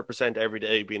be 100% every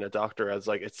day being a doctor, as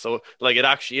like it's so like it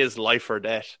actually is life or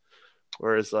death.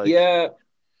 Whereas like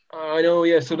I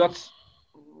know, so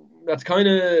that's kind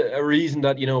of a reason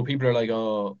that people are like,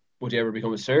 oh, would you ever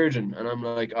become a surgeon? And I'm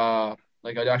like,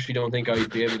 like I actually don't think I'd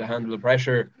be able to handle the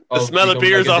pressure. The smell of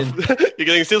beers off. You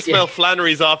can still smell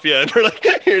Flannery's off you, and they're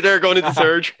like, you're there going into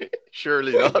surgery.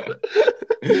 Surely not.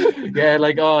 Yeah,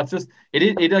 like it's just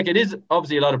it is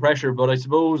obviously a lot of pressure, but I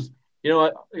suppose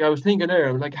I was thinking there,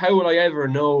 I'm like, how will I ever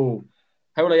know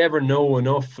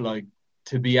enough like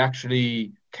to be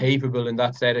actually capable in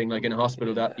that setting, like in a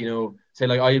hospital, that say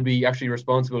like I'll be actually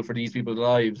responsible for these people's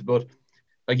lives. But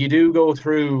like you do go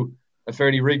through a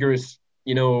fairly rigorous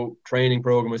training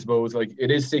program, I suppose. Like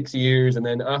it is 6 years, and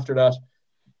then after that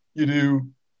you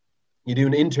do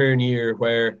an intern year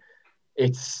where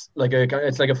it's like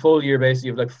a full year basically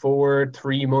of like 4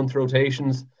 3-month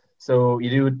rotations. So you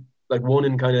do like one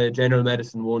in kind of general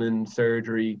medicine, one in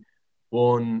surgery,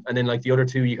 one, and then like the other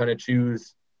 2 you kind of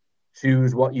choose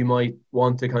what you might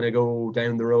want to kind of go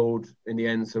down the road in the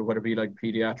end. So whether it be like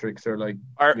pediatrics or like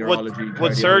neurology.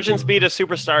 Would surgeons be the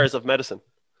superstars of medicine?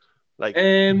 Like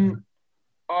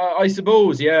I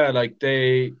suppose, yeah. Like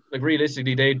they, like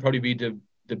realistically, they'd probably be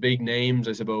the big names,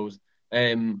 I suppose.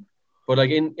 But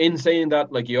like in saying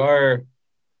that, like you are,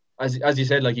 as you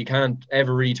said, like you can't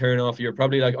ever really turn off. You're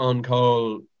probably like on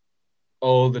call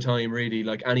all the time, really.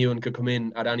 Like anyone could come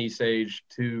in at any stage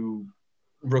to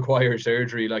require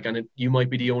surgery, like, and you might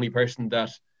be the only person that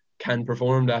can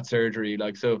perform that surgery.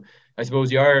 Like, so I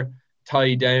suppose you are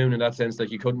tied down in that sense.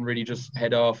 Like you couldn't really just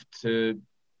head off to,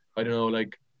 I don't know,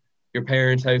 like your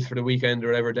parents' house for the weekend or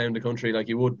whatever down the country. Like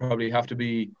you would probably have to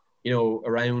be,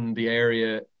 around the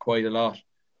area quite a lot.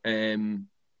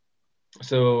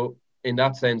 So in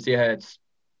that sense, yeah, it's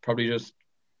probably just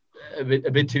a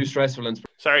bit too stressful. And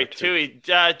sorry, Tuohy,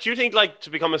 do you think like to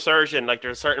become a surgeon, like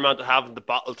there's a certain amount of having the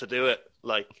bottle to do it?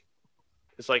 Like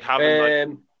it's like having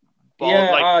like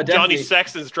ball, like Johnny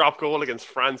Sexton's drop goal against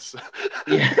France.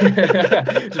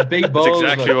 Yeah, just big balls.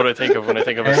 That's exactly what I think of when I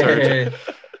think of a surgeon.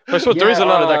 I suppose there is a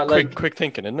lot of that quick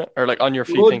thinking, isn't it? Or like on your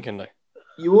feet thinking. Like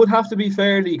you would have to be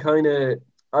fairly kind of.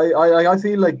 I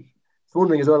feel like it's one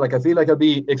thing as well. Like I feel like I'd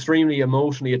be extremely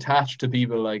emotionally attached to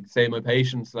people, like say my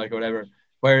patients, like or whatever.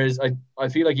 Whereas I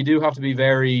feel like you do have to be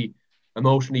very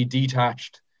emotionally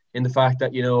detached in the fact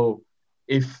that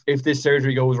if this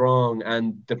surgery goes wrong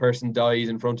and the person dies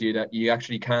in front of you, that you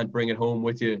actually can't bring it home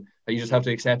with you, that you just have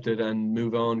to accept it and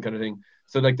move on, kind of thing.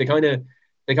 So like they kind of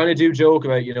do joke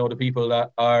about the people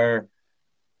that are,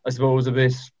 I suppose, a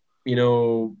bit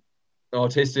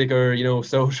autistic or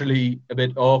socially a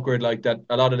bit awkward, like that.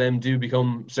 A lot of them do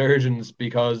become surgeons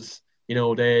because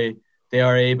they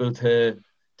are able to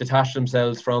detach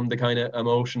themselves from the kind of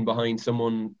emotion behind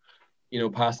someone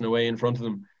passing away in front of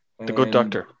them. The Good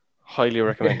Doctor, highly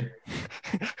recommend.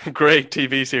 Great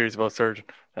TV series about surgeon,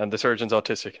 and the surgeon's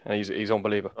autistic and he's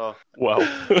unbelievable. Oh wow.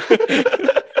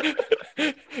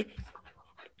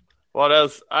 What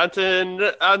else?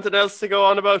 Anything else to go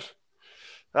on about?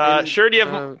 Sure, do you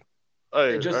have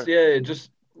just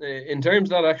in terms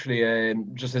of that, actually,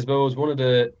 just I suppose one of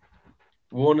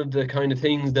the kind of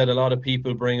things that a lot of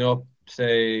people bring up,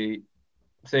 say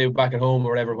back at home or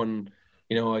whatever, when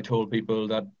I told people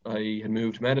that I had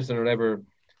moved to medicine or whatever,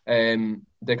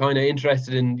 they're kind of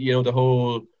interested in the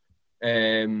whole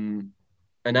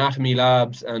anatomy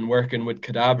labs and working with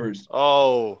cadavers.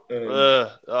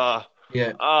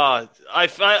 Yeah.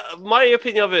 My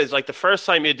opinion of it is like the first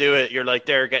time you do it, you're like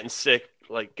there getting sick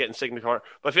in the corner.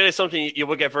 But I feel like something you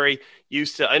would get very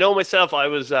used to. I know myself, I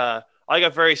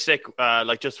got very sick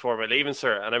like just before my leaving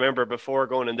cert, and I remember before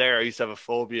going in there, I used to have a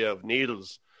phobia of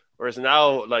needles. Whereas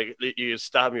now, like, you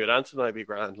stab me with ants and I'd be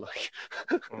grand. Like,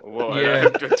 well, yeah.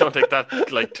 I don't take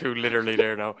that like too literally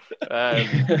there now.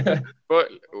 But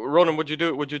Ronan, would you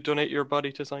donate your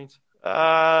body to science?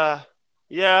 No,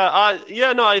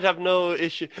 I'd have no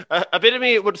issue. A bit of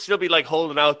me would still be like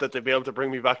holding out that they'd be able to bring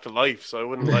me back to life, so I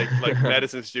wouldn't like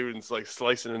medicine students like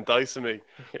slicing and dicing me.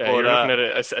 Yeah, but, you're looking at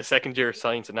a second year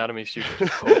science anatomy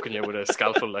student poking you with a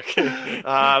scalpel, like.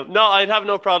 No, I'd have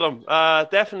no problem.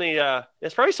 Definitely,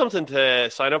 it's probably something to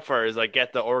sign up for. Is like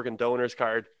get the organ donors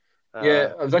card.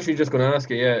 I was actually just going to ask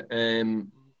you.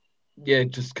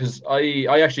 Just because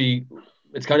I actually.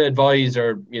 It's kind of advised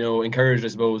or encouraged, I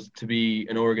suppose, to be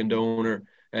an organ donor,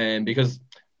 because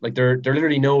like they're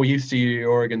literally no use to your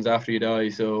organs after you die,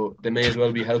 so they may as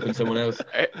well be helping someone else.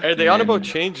 Are they on about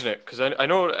changing it? Because I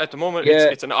know at the moment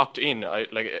it's an opt-in.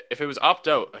 If it was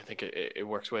opt-out, I think it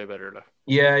works way better. Like.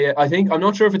 Yeah. I'm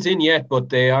not sure if it's in yet, but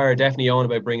they are definitely on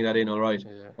about bringing that in. All right,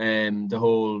 the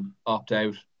whole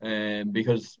opt-out,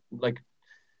 because like.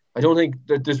 I don't think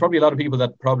there's probably a lot of people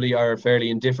that probably are fairly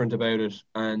indifferent about it,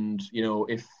 and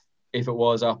if it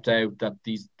was opt out, that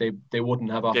they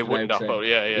wouldn't have opted out. They wouldn't opt out.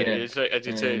 Yeah. It's like, as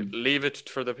you say, leave it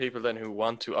for the people then who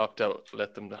want to opt out.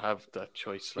 Let them have that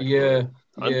choice. Like,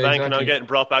 I'm banking on getting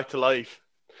brought back to life.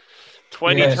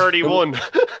 2031.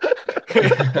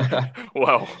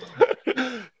 Wow.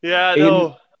 Yeah.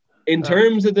 No. In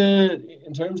terms of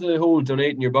the whole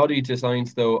donating your body to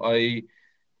science, though, I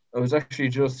was actually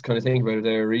just kind of thinking about it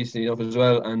there recently enough as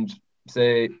well, and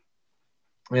say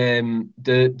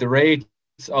the rates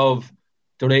of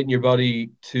donating your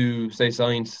body to, say,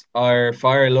 science are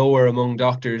far lower among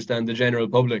doctors than the general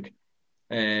public,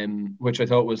 which I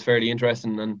thought was fairly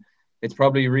interesting. And it's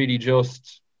probably really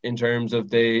just in terms of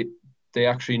they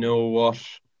actually know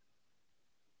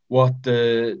what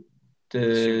the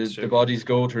bodies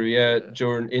go through,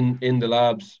 during in the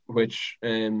labs, which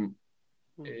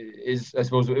is, I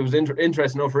suppose, it was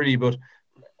interesting enough really. But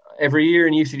every year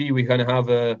in UCD we kind of have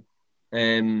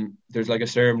there's like a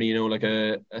ceremony, like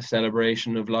a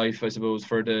celebration of life, I suppose,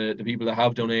 for the people that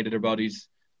have donated their bodies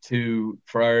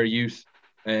for our use.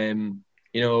 There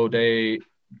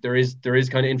is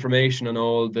kind of information on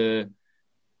all the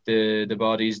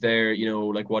bodies there,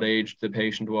 like what age the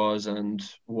patient was and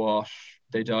what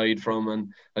they died from,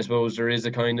 and I suppose there is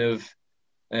a kind of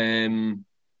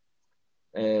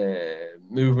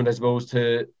movement, I suppose,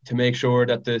 to make sure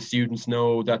that the students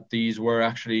know that these were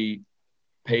actually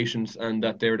patients and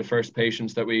that they were the first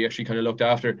patients that we actually kind of looked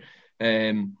after.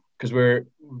 Because I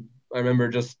remember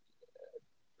just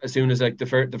as soon as like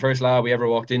the first lab we ever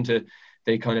walked into,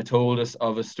 they kind of told us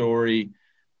of a story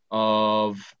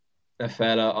of a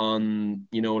fella on,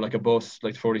 like a bus,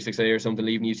 like 46A or something,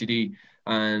 leaving UCD,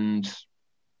 and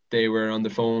they were on the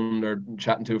phone or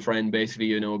chatting to a friend,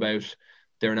 basically, about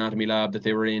their anatomy lab that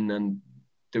they were in, and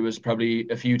there was probably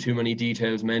a few too many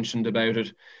details mentioned about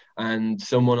it, and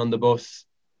someone on the bus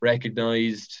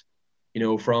recognized,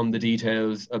 from the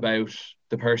details about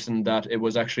the person, that it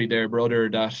was actually their brother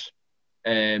that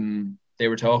they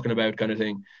were talking about, kind of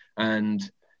thing. And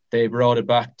they brought it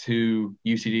back to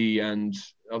UCD, and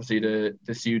obviously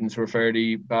the students were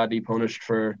fairly badly punished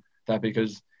for that,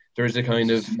 because there is a kind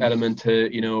of element to,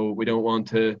 we don't want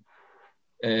to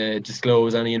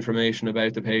disclose any information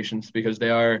about the patients, because they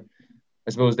are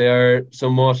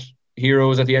somewhat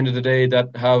heroes at the end of the day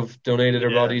that have donated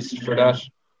their bodies for that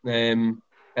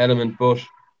element. But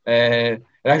it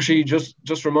actually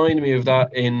just reminded me of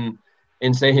that in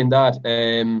saying that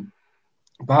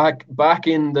back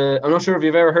in the, I'm not sure if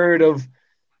have you ever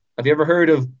heard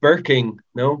of Birking?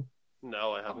 No,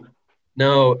 I haven't.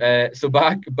 No, so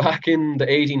back in the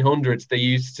 1800s, they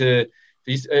used to,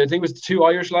 I think it was two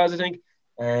Irish lads, I think,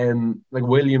 like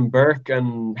William Burke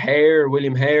and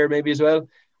William Hare maybe as well,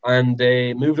 and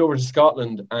they moved over to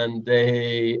Scotland, and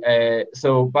they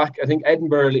so back, I think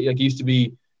Edinburgh like used to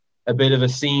be a bit of a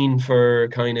scene for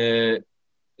kind of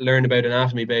learn about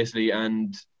anatomy, basically,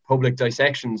 and public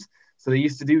dissections. So they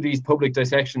used to do these public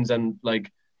dissections and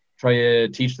like try to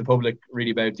teach the public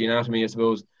really about the anatomy, I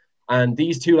suppose. And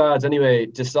these two lads anyway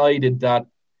decided that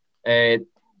they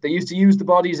used to use the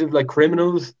bodies of like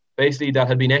criminals, basically, that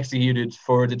had been executed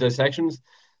for the dissections,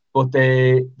 but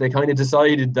they kind of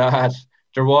decided that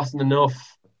there wasn't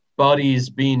enough bodies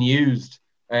being used,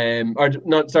 not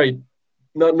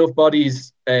enough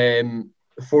bodies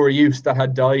for use that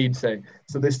had died, say.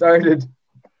 So they started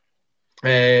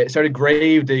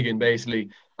grave digging basically,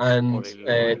 and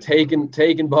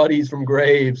taking bodies from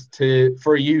graves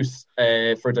for use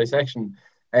for dissection.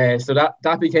 So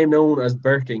that became known as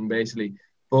burking basically.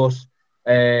 But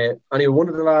anyway, one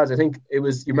of the lads, I think it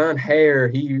was your man Hare,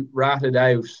 he ratted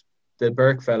out the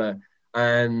Burke fella.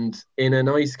 And in a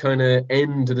nice kind of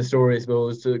end to the story, I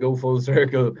suppose, to go full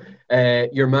circle,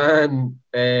 your man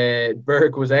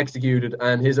Burke was executed,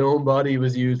 and his own body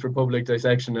was used for public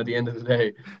dissection at the end of the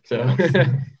day. So,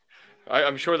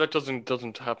 I'm sure that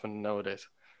doesn't happen nowadays.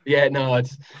 Yeah, no,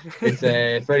 it's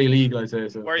very legal, I'd say.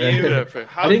 So. Were you?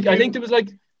 I think there was like,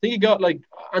 I think he got like,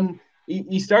 and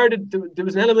he started. There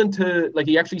was an element to like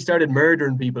he actually started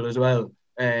murdering people as well.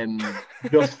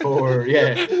 Just for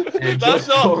that's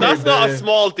not a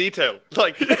small detail.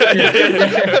 Like, oh,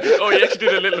 he actually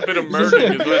did a little bit of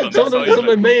murdering as well. Something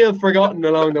I may have forgotten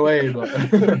along the way.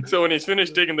 But so when he's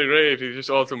finished digging the grave, he just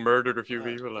also murdered a few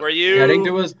people. Like. Were you? Yeah, I think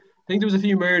there was a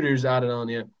few murders added on.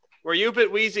 Yeah. Were you a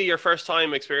bit wheezy your first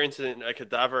time experiencing a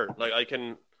cadaver? Like I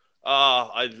can,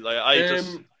 but I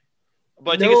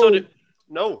think it's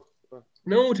no.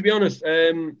 No, to be honest,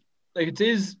 like it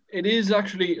is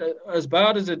actually as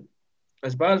bad as it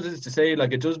is to say.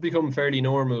 Like it does become fairly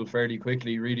normal fairly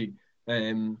quickly, really.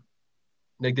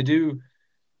 Like they do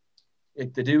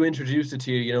introduce it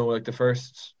to you. You know, like the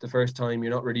first time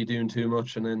you're not really doing too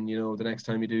much, and then the next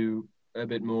time you do a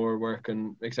bit more work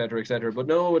and etc. etc. But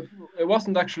no, it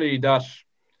wasn't actually that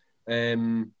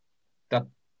that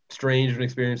strange of an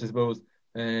experience, I suppose.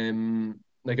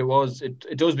 Like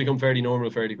it does become fairly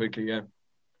normal fairly quickly. Yeah.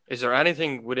 Is there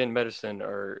anything within medicine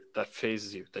or that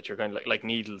phases you that you're kind of like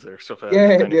needles or stuff like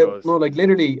that? Yeah. No, like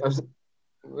literally, I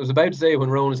was about to say when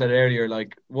Ronan said earlier,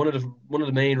 like one of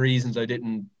the main reasons I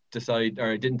didn't decide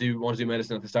or I didn't want to do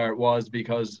medicine at the start was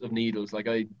because of needles. Like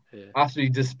I absolutely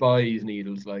despise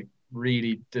needles. Like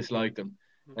really dislike them.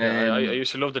 I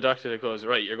used to love the doctor that goes,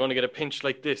 right, you're going to get a pinch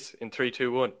like this in 3,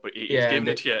 2, 1, but he's giving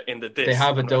it to you in the this. They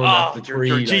have it done at the 3.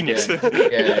 You're genius.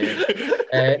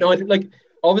 No, I think like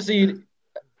obviously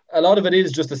a lot of it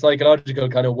is just a psychological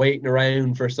kind of waiting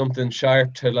around for something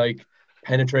sharp to like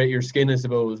penetrate your skin, I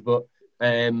suppose. But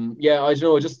I don't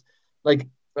know, just like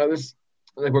I was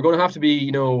like we're going to have to be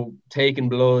taking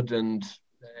blood and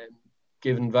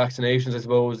given vaccinations, I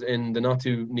suppose, in the not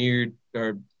too near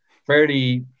or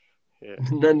fairly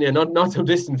not so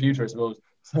distant future, I suppose.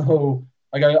 So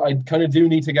like I kind of do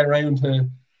need to get around to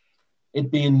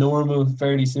it being normal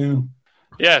fairly soon.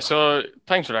 Yeah, so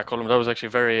thanks for that, Colm. That was actually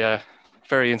very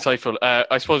very insightful.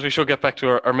 I suppose we should get back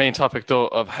to our main topic though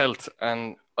of health,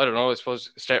 and I don't know, I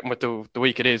suppose starting with the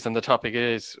week it is, and the topic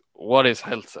is what is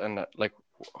health, and like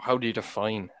how do you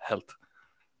define health?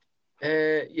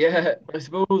 I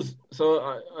suppose so.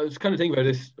 I was kind of thinking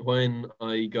about this when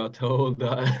I got told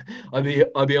that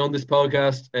I'll be on this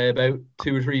podcast about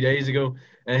 2 or 3 days ago.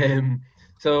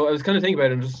 So I was kind of thinking about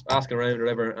it and just asking around or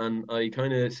whatever, and I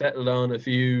kind of settled on a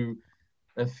few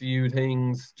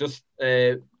things. Just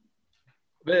a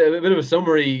bit of a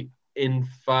summary. In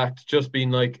fact, just being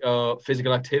like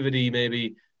physical activity,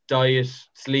 maybe diet,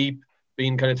 sleep,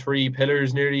 being kind of 3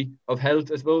 pillars nearly of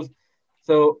health, I suppose.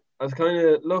 So I was kind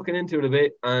of looking into it a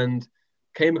bit and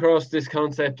came across this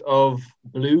concept of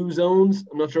blue zones.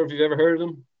 I'm not sure if you've ever heard of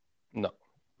them. No.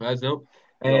 No.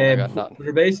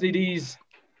 They're basically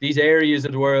these areas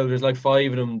of the world. There's like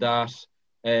 5 of them that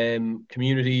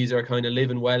communities are kind of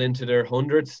living well into their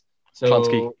hundreds.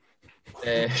 So,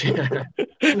 I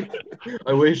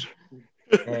wish.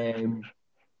 And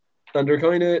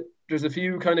there's a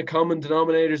few kind of common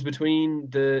denominators between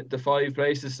the 5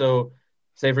 places. So,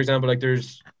 say for example, like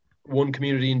there's one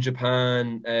community in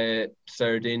Japan,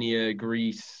 Sardinia,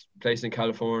 Greece, place in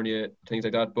California, things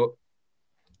like that. But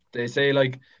they say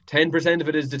like 10% of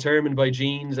it is determined by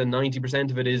genes and 90%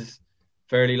 of it is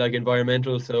fairly like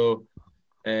environmental. So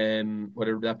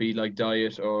whether that be like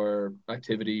diet or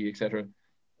activity, etc.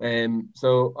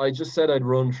 So I just said I'd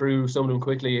run through some of them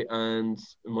quickly and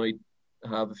might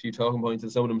have a few talking points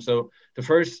on some of them. So the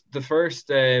first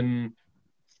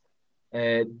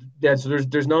so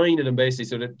there's 9 of them basically.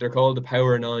 So they're called the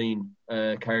Power 9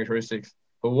 characteristics.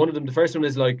 But the first one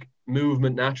is like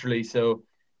movement naturally. So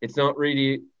it's not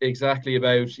really exactly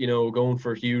about going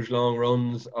for huge long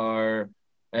runs or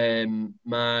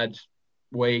mad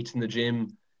weights in the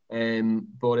gym.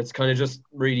 But it's kind of just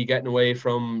really getting away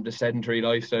from the sedentary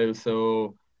lifestyle.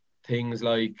 So things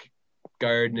like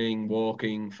gardening,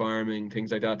 walking, farming,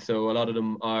 things like that. So a lot of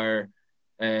them are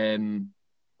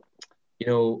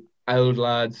old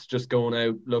lads just going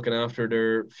out looking after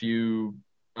their few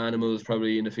animals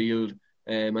probably in the field.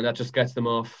 and that just gets them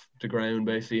off the ground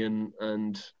basically, and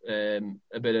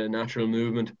a bit of natural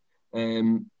movement.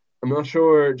 I'm not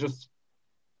sure. Just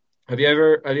have you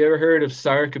ever heard of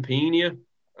sarcopenia?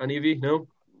 Any of you? No.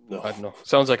 I don't know.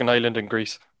 Sounds like an island in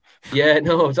Greece. Yeah,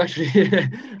 no, it's actually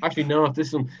actually not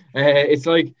this one. It's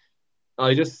like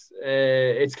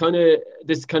it's kind of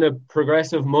this kind of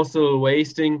progressive muscle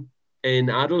wasting in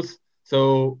adults.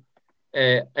 So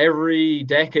every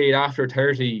decade after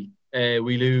 30,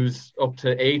 we lose up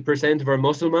to 8% of our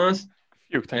muscle mass.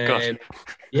 Phew, thank God.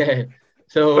 Yeah.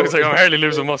 So I was like, I'm hardly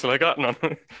losing muscle. I got none.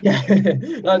 Yeah,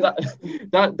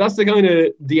 that's the kind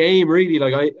of the aim, really.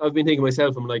 Like I've been thinking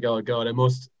myself, I'm like, oh God, I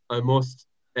must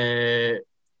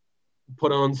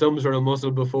put on some sort of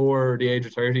muscle before the age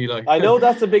of 30. Like I know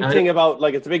that's a big thing about,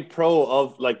 like, it's a big pro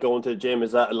of like going to the gym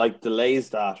is that like delays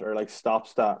that or like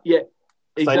stops that. Yeah,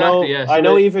 exactly. I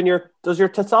know even does your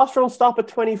testosterone stop at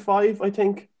 25? I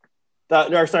think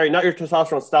sorry, not your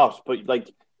testosterone stops, but like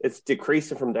it's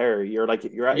decreasing from there. You're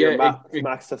at your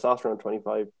max testosterone at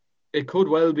 25. It could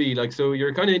well be like, so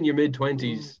you're kind of in your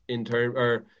mid-20s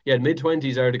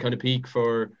mid-20s are the kind of peak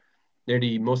for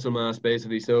nearly muscle mass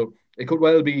basically. So it could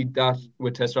well be that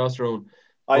with testosterone.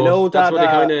 I know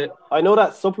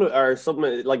that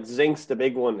supplement like zinc's the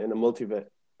big one in the multivit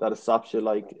that it stops you,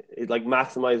 like it like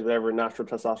maximize whatever natural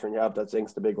testosterone you have. That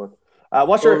zinc's the big one.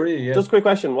 Just a quick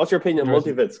question? What's your opinion on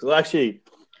multivits? Because actually,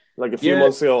 like a few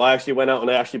months ago, I actually went out and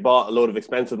I actually bought a load of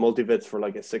expensive multivits for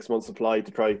like a 6-month supply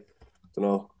to try,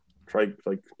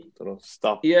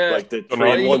 stop like the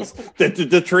 3-in-1s,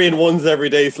 the 3-in-1s every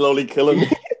day slowly killing me.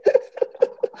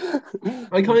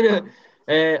 I kind of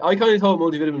thought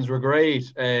multivitamins were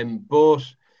great, but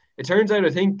it turns out I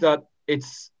think that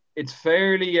it's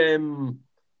fairly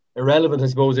irrelevant, I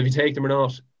suppose, if you take them or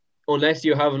not, unless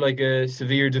you have like a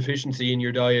severe deficiency in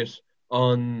your diet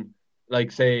on,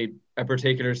 like, say a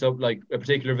particular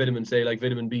vitamin, say like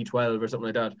vitamin B12 or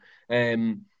something like that.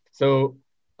 So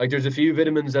like there's a few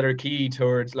vitamins that are key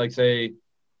towards, like, say,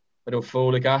 I know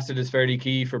folic acid is fairly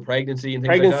key for pregnancy and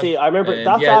things like that. I remember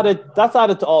that's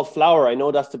added to all flour. I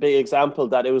know that's the big example,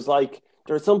 that it was like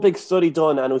there was some big study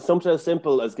done and it was something as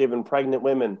simple as giving pregnant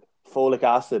women folic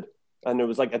acid, and it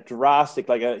was like a drastic,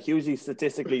 like a hugely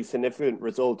statistically significant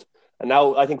result. And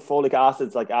now I think folic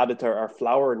acid's like added to our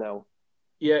flour now.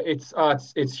 Yeah, it's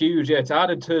huge. Yeah, it's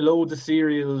added to loads of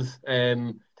cereals. I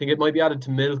think it might be added to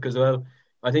milk as well.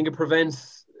 I think it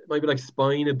might be like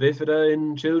spina bifida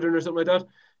in children or something like that.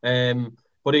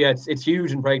 But yeah, it's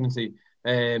huge in pregnancy.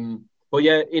 But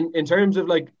yeah, in terms of,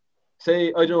 like, say,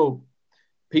 I don't know,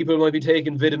 people might be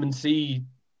taking vitamin C,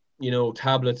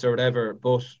 tablets or whatever,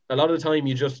 but a lot of the time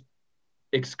you just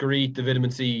excrete the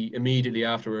vitamin C immediately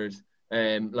afterwards.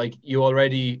 Like you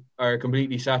already are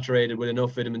completely saturated with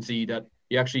enough vitamin C that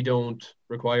you actually don't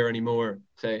require any more,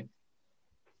 say.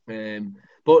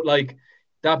 But like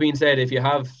that being said, if you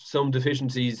have some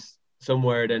deficiencies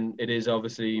somewhere, then it is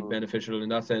obviously beneficial in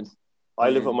that sense.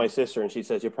 I live with my sister and she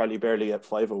says you probably barely get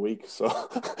 5 a week, so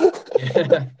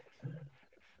yeah.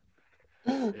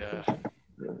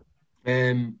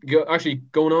 Actually,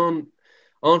 going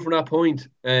on from that point,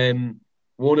 one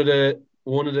of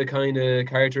the kind of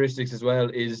characteristics as well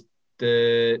is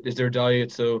their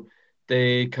diet. So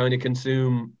they kind of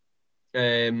consume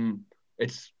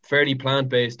it's fairly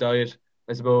plant-based diet,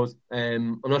 I suppose.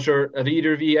 I'm not sure. Have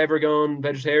either of you ever gone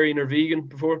vegetarian or vegan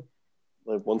before?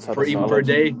 Like once had even for a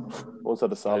day. Once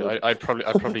had a salad. I'd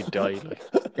probably die. Like,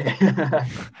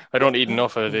 I don't eat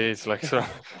enough of it. Like, so.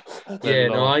 Yeah,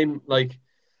 no, I'm like,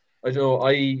 I don't know.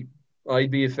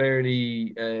 I'd be a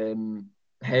fairly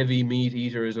heavy meat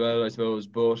eater as well, I suppose.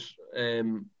 But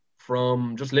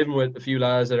from just living with a few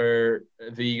lads that are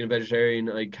vegan and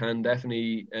vegetarian, I can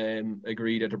definitely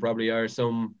agree that there probably are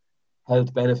some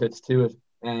health benefits to it.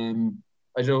 I don't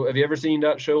know. Have you ever seen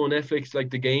that show on Netflix, like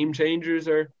The Game Changers?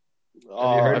 Or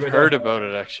I've heard about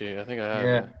it, actually. I think I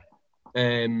have.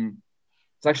 Yeah.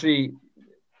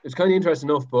 It's kind of interesting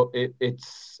enough, but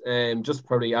it's just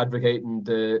probably advocating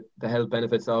the health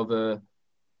benefits of a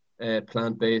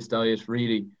plant-based diet,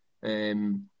 really.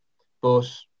 But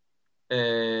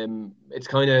it's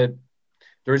kind of,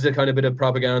 there is a kind of bit of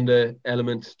propaganda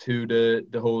element to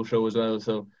the whole show as well.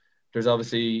 So there's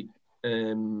obviously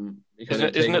isn't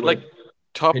it like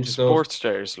top sports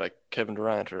stars like Kevin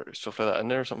Durant or stuff like that in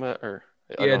there or something like that? Or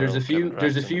there's a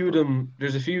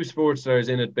few sports stars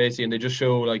in it basically, and they just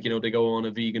show, like, they go on a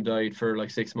vegan diet for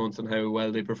like 6 months and how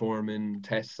well they perform in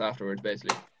tests afterwards,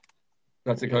 basically.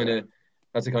 That's a kind of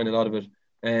lot of it.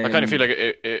 I kind of feel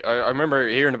like I remember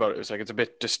hearing about it. It was like it's a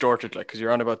bit distorted, like, because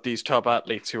you're on about these top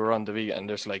athletes who are on the vegan, and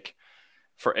there's like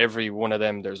for every one of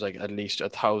them, there's like at least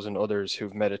 1,000 others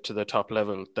who've made it to the top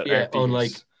level that aren't on vegans.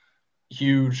 like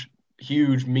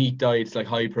huge meat diets, like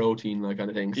high protein, like kind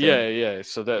of thing. So, yeah.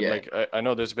 So that like I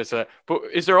know there's a bit of that, but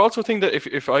is there also a thing that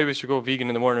if I was to go vegan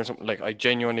in the morning or something, like I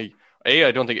genuinely,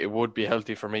 I don't think it would be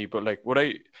healthy for me, but like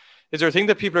is there a thing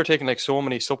that people are taking like so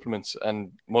many supplements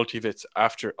and multivits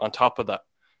after on top of that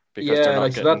because they're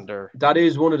not getting their... That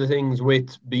is one of the things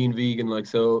with being vegan. Like,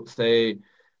 so say,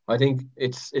 I think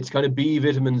it's kind of B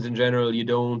vitamins in general you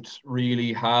don't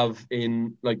really have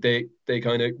in, like, they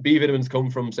kind of, B vitamins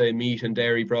come from, say, meat and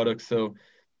dairy products. So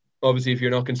obviously if you're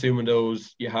not consuming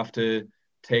those, you have to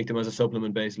take them as a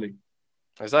supplement, basically.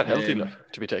 Is that healthy,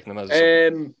 to be taking them as a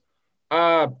supplement?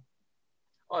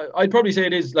 I'd probably say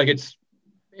it is. Like,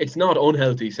 it's not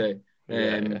unhealthy, say.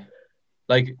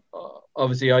 Like,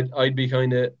 obviously I'd be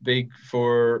kind of big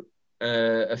for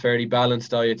a fairly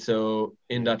balanced diet, so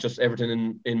in that just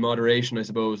everything in moderation, I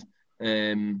suppose.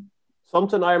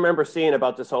 Something I remember seeing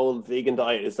about this whole vegan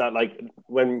diet is that, like,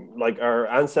 when, like, our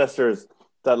ancestors,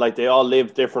 that, like, they all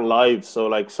lived different lives. So,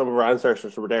 like, some of our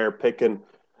ancestors were there picking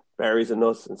berries and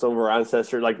nuts, and some of our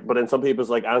ancestors, like, but then some people's,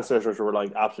 like, ancestors were,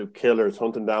 like, absolute killers,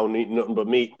 hunting down, eating nothing but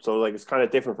meat. So, like, it's kind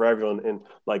of different for everyone in,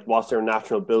 like, what's their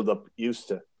natural build-up used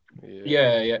to.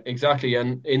 Yeah, exactly.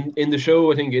 And in the show,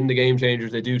 I think in the Game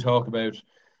Changers, they do talk about,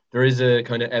 there is a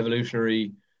kind of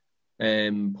evolutionary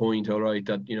point, all right,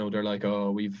 that, you know, they're like,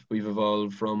 oh, we've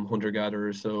evolved from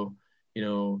hunter-gatherers, so, you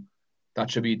know,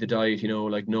 that should be the diet, you know,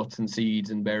 like nuts and seeds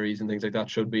and berries and things like that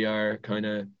should be our kind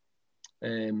of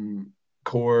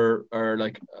core, or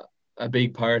like a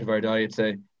big part of our diet,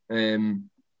 say.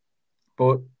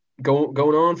 But going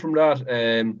on from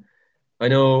that, I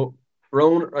know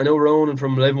Ronan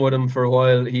from living with him for a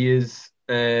while. He is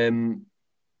a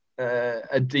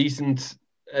decent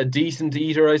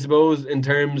eater, I suppose, in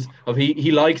terms of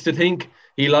he likes to think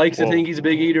he's a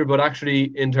big eater, but actually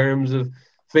in terms of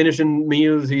finishing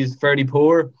meals, he's fairly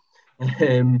poor.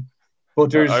 But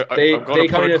there's they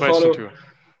kind of follow.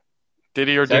 Did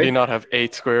he or did he not have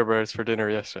 8 square bars for dinner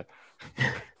yesterday?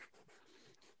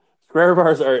 Square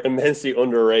bars are immensely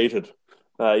underrated.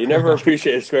 You never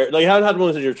appreciate a square. Like, you haven't had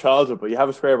one since your childhood, but you have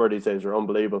a square bar these days. They're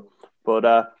unbelievable. But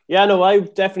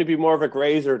I'd definitely be more of a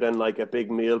grazer than like a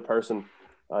big meal person.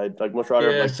 I'd like much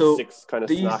rather have like 6 kind of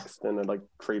snacks than like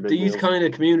 3 big meals. These kind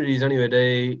of communities, anyway,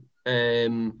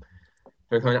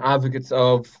 they're kind of advocates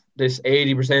of this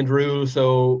 80% rule.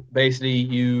 So basically,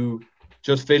 you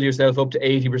just fill yourself up to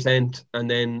 80% and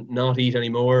then not eat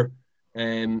anymore.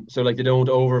 So like they don't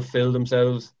overfill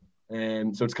themselves.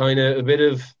 So it's kind of a bit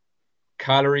of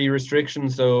calorie restriction.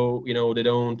 So, you know, they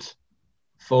don't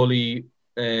fully,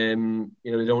 they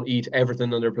don't eat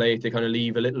everything on their plate. They kind of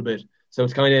leave a little bit. So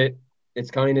it's kind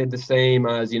of the same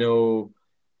as, you know,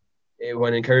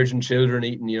 when encouraging children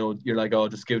eating, you know, you're like, oh,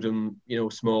 just give them, you know,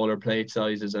 smaller plate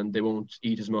sizes and they won't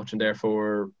eat as much and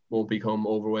therefore won't become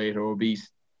overweight or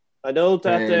obese. I know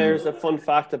that there's a fun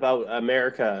fact about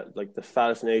America, like the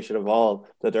fattest nation of all,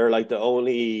 that they're the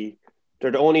only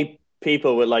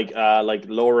people with like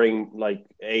lowering like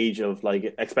age of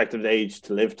like expected age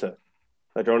to live to.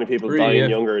 Like they're only people dying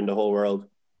younger in the whole world.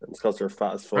 It's because they're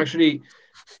fat as fuck. Actually,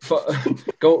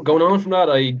 going on from that,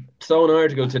 I saw an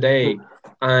article today,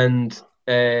 and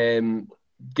given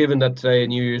that today,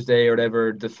 New Year's Day or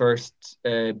whatever, the first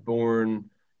born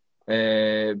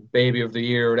baby of the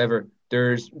year or whatever,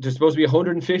 there's supposed to be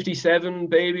 157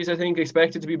 babies, I think,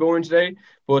 expected to be born today.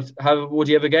 But would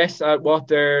you have a guess at what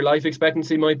their life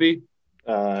expectancy might be?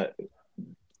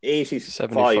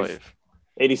 85.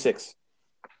 86.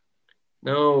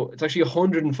 No, it's actually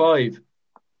 105.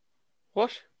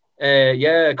 What?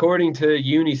 Yeah, according to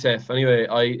UNICEF. Anyway,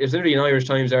 it's literally an Irish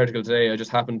Times article today. I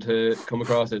just happened to come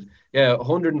across it. Yeah,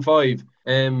 105.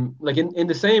 Like in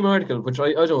the same article, which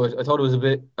I don't know, I thought it was a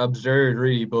bit absurd,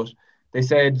 really, but they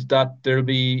said that there'll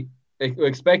be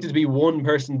expected to be one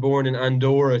person born in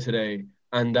Andorra today,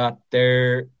 and that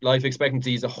their life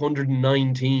expectancy is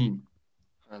 119.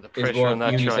 And the pressure on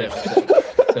that UNICEF said.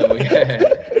 So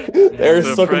yeah, they're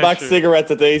sucking back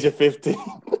cigarettes at the age of 50.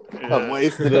 I'm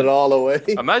wasting it all away.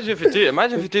 Imagine if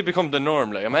it did become the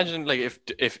norm. Like, imagine like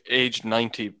if age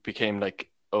 90 became like,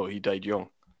 oh, he died young.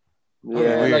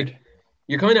 Yeah, like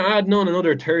you're kind of adding on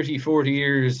another 30, 40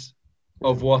 years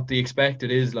of what the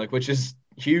expected is, like, which is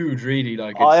huge, really.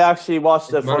 Like, I actually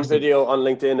watched a fun video on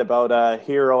LinkedIn about a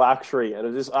hero actuary, and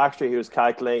it was this actuary who was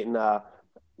calculating.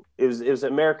 It was the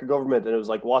American government, and it was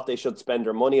like what they should spend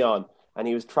their money on, and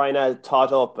he was trying to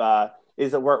tot up.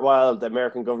 Is it worthwhile the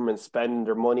American government spend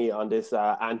their money on this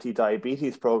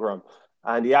anti-diabetes program?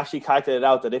 And he actually calculated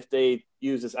out that if they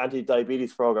use this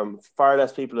anti-diabetes program, far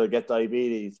less people will get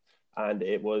diabetes and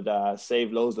it would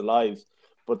save loads of lives.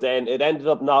 But then they ended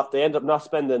up not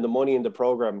spending the money in the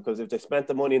program, because if they spent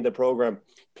the money in the program,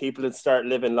 people would start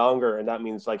living longer, and that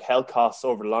means like health costs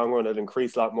over the long run would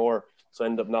increase a lot more. So I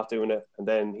ended up not doing it, and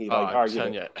then he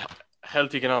argued.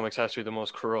 Health economics has to be the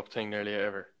most corrupt thing nearly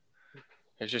ever.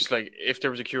 It's just like, if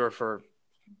there was a cure for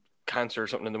cancer or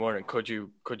something in the morning, could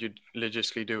you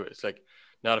logistically do it? It's like,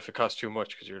 not if it costs too much,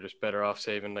 because you're just better off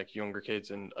saving like younger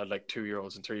kids and like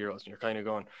 2-year-olds and 3-year-olds, and you're kind of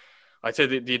going. I'd say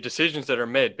the decisions that are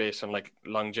made based on like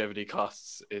longevity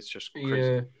costs is just crazy.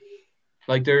 Yeah,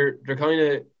 like they're kind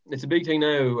of, it's a big thing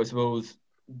now, I suppose.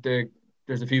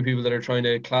 There's a few people that are trying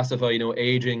to classify,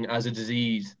 aging as a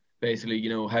disease. Basically,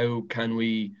 how can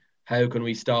we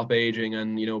stop aging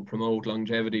and promote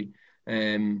longevity?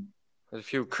 There's a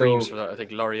few creams for that. I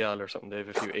think L'Oreal or something. They have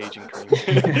a few aging creams.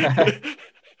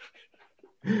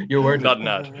 You're worth not an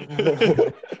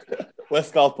ad.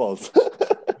 West golf balls.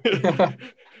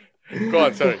 Go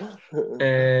on, sorry.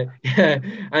 Yeah,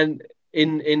 and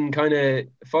in kind of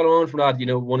follow on from that,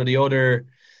 one of the other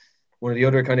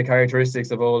kind of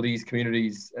characteristics of all these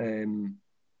communities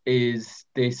is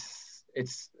this.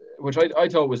 It's, which I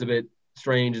thought was a bit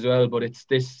strange as well, but it's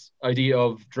this idea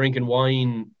of drinking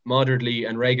wine moderately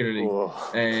and regularly.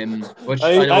 Which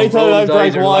anytime I've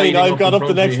drank wine, I've got up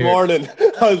the next morning.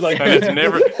 I was like, and it's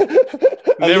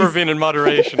never been in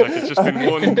moderation. Like, it's just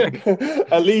been one.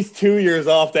 At least 2 years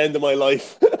off the end of my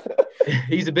life.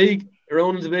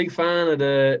 Ronan's a big fan of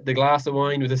the glass of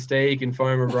wine with a steak in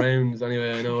Farmer Brown's.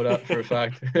 Anyway, I know that for a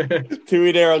fact.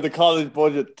 Tui there on the college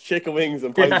budget, chicken wings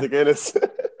and pints of Guinness.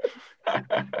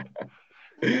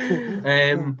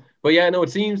 But yeah, no,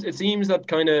 it seems that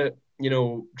kind of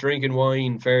drinking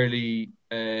wine fairly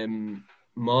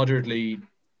moderately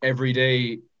every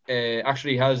day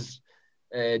actually has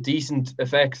decent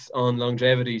effects on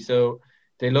longevity. So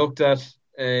they looked at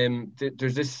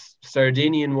there's this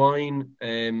Sardinian wine,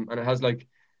 and it has like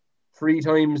 3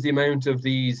 times the amount of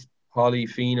these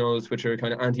polyphenols, which are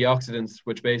kind of antioxidants,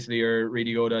 which basically are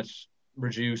really good at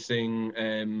reducing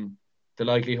the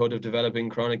likelihood of developing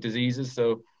chronic diseases.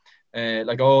 So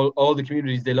like all the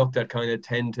communities they looked at kind of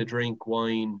tend to drink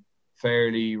wine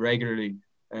fairly regularly.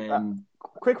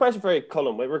 Quick question for you,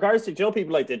 Colm. With regards to,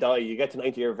 people like they die, you get to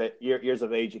 90 years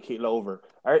of age, you keel over.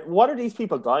 What are these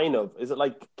people dying of? Is it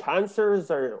like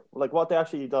cancers, or like what they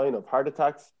actually dying of? Heart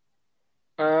attacks?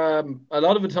 A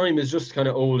lot of the time is just kind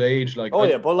of old age. Like,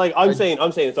 but like I'm saying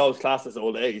it's always classed as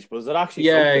old age. But is it actually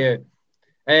something? Yeah.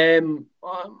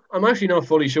 I'm actually not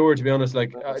fully sure, to be honest.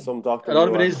 Like, some doctor. A lot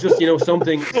of it is just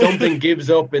something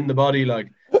gives up in the body, like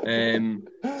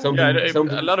something.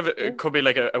 A lot of it could be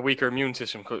like a weaker immune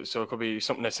system. So it could be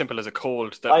something as simple as a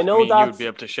cold that I know you'd be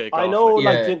able to shake off. I know,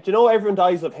 do you know everyone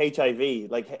dies of HIV?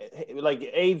 Like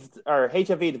AIDS or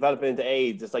HIV developing into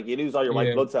AIDS. It's like you lose all your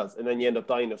white blood cells, and then you end up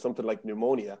dying of something like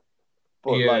pneumonia.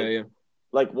 But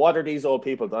like, what are these old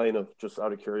people dying of? Just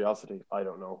out of curiosity, I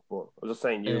don't know. But I was just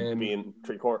saying, you being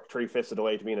 3/5 of the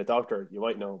way to being a doctor, you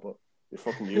might know, but you're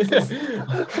fucking useless.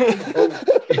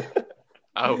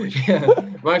 Ouch. Yeah,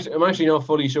 I'm actually not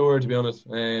fully sure, to be honest.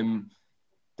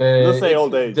 Let's say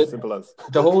old age, simple as.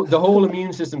 The whole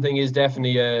immune system thing is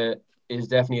definitely a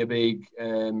big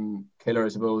killer, I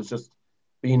suppose. Just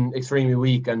being extremely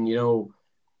weak, and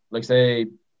like say.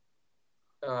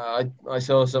 I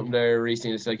saw something there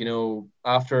recently. It's like,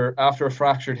 after a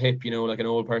fractured hip, like an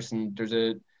old person, there's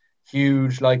a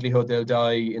huge likelihood they'll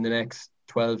die in the next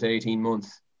 12 to 18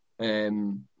 months.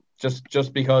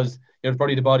 Just because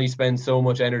probably the body spends so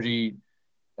much energy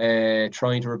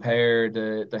trying to repair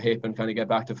the hip and kind of get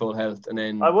back to full health. And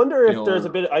then I wonder if there's a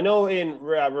bit. I know in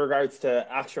regards to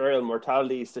actuarial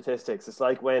mortality statistics, it's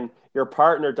like when your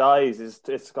partner dies,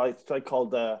 it's like called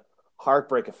the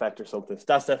heartbreak effect or something.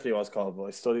 That's definitely what it's called, but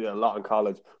I studied it a lot in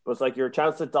college. But it's like your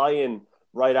chance of dying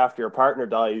right after your partner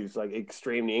dies like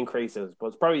extremely increases, but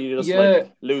it's probably just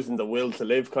like losing the will to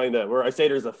live, kind of, where I say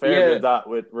there's a fair bit of that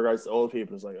with regards to old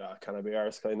people. It's like, can I be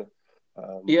ours, kind of.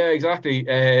 Yeah, exactly.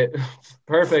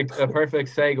 Perfect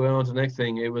segue on to the next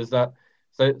thing. It was that,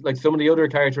 so like some of the other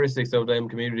characteristics of them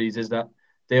communities is that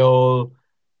they all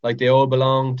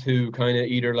belong to kind of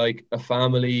either like a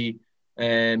family,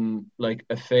 like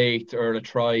a faith or a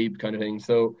tribe kind of thing.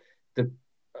 So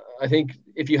I think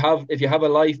if you have a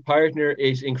life partner,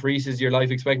 it increases your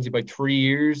life expectancy by 3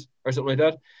 years or something like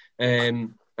that.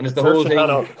 And it's the whole thing.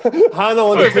 Hannah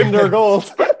on the Tinder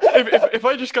gold. If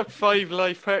I just got 5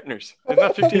 life partners, in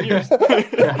that 15 years.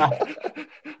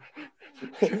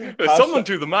 Someone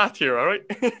do the math here, all right?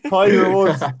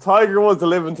 Tiger Woods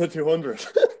 11 to 200.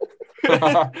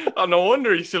 Oh, no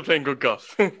wonder he's still playing good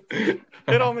golf.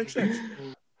 It all makes sense.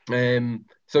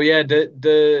 So yeah,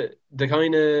 the the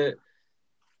kind of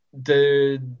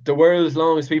the world's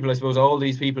longest people, I suppose. All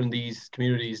these people in these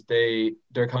communities,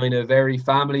 they're kind of very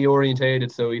family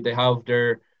orientated. So they have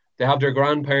their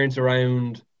grandparents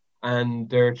around and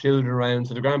their children around.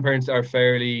 So the grandparents are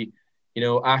fairly,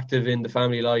 active in the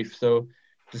family life. So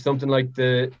there's something like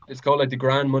it's called like the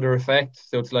grandmother effect.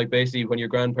 So it's like basically when your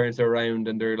grandparents are around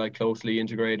and they're like closely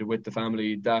integrated with the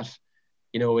family, that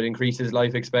it increases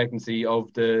life expectancy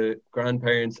of the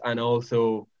grandparents and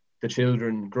also the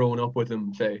children growing up with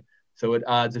them, say. So it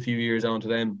adds a few years onto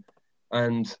them.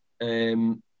 And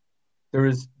there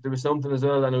was something as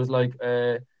well, and it was like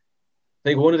I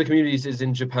think one of the communities is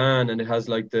in Japan, and it has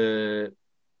like the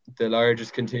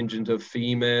largest contingent of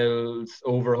females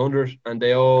over 100, and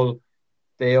they all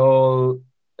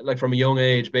like from a young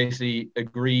age basically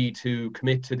agree to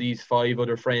commit to these 5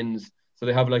 other friends. So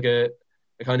they have like a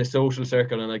kind of social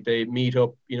circle, and like they meet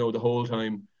up the whole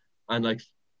time and like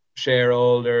share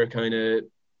all their kind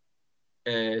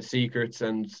of secrets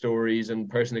and stories and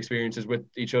personal experiences with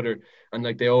each other, and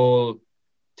like they all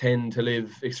tend to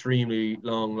live extremely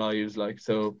long lives. Like,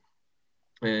 so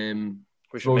we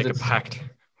should make a pact.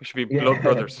 We should be blood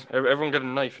brothers. Everyone get a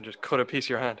knife and just cut a piece of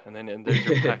your hand, and then there's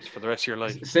your pact for the rest of your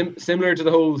life. Similar to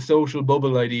the whole social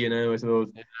bubble idea now, I suppose.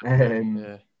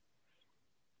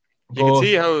 You can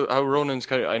see how Ronan's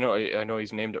kind of, I know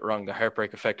he's named it wrong, the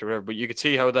heartbreak effect or whatever, but you could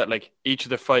see how that, like, each of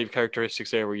the 5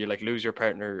 characteristics there, where you like lose your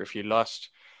partner, if you lost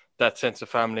that sense of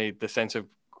family, the sense of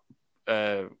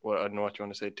I don't know what you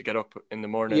want to say, to get up in the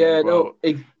morning. Yeah, no,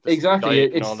 exactly.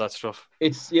 It's all that stuff.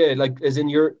 It's like as in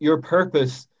your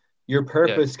purpose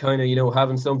kind of,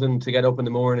 having something to get up in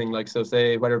the morning, like, so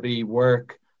say whether it be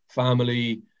work,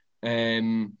 family, I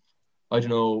don't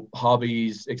know,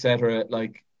 hobbies, etc.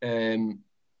 Like,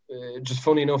 just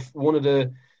funny enough,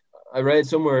 I read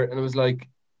somewhere, and it was like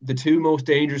the 2 most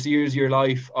dangerous years of your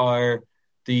life are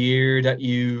the year that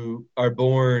you are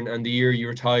born and the year you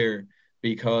retire,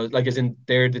 because like as in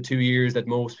they're the 2 years that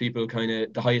most people kind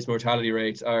of the highest mortality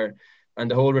rates are.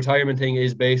 And the whole retirement thing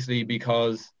is basically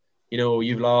because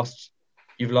you've lost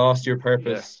your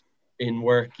purpose in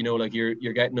work, like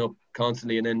you're getting up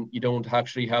constantly and then you don't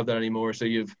actually have that anymore. So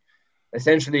you've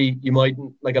essentially, you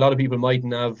mightn't, like a lot of people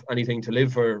mightn't have anything to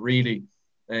live for, really.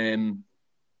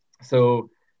 So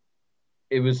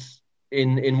it was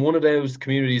in one of those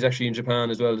communities actually in Japan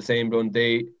as well, the same one,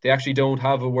 they actually don't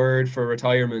have a word for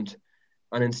retirement,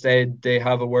 and instead they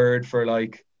have a word for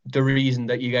like the reason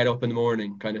that you get up in the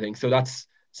morning kind of thing. So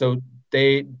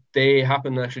they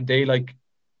happen, actually they like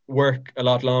work a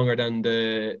lot longer than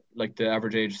the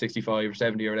average age, 65 or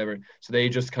 70 or whatever. So they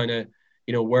just kind of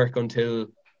work until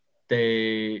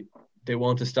they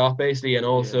want to stop, basically, and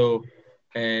also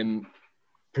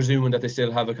presuming that they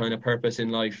still have a kind of purpose in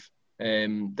life,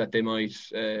 that they might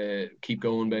keep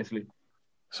going, basically.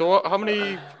 So how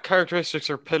many characteristics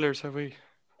or pillars have we?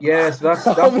 Yeah, so that's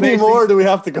how many more do we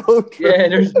have to go through? Yeah,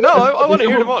 I want to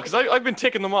hear them all, because I've been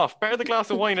ticking them off. Bear the glass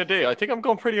of wine a day. I think I'm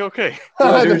going pretty okay.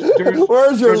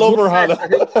 Where's your lover, Hannah?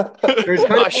 There's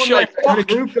kind of one,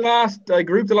 I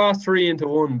grouped the last 3 into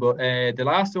one, but the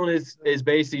last one is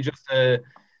basically just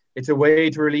it's a way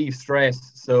to relieve stress.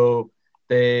 So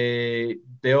they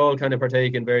all kind of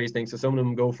partake in various things. So some of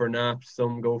them go for naps,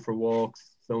 some go for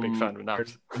walks. Big fan of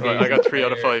naps. Right, I got 3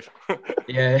 out of 5.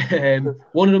 Yeah,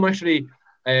 one of them actually.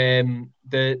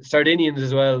 The Sardinians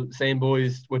as well, same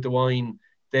boys with the wine,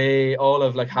 they all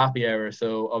have like happy hour,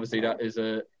 so obviously that is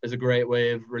a great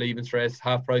way of relieving stress,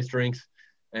 half price drinks.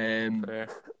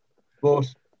 But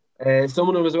some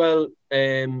of them as well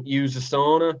use the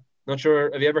sauna. Not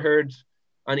sure, have you ever heard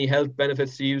any health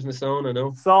benefits to using the sauna?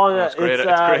 No? Sauna, it's great.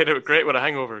 It's great with a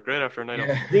hangover, great after a night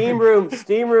off. Steam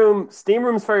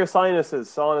rooms for your sinuses,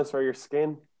 saunas for your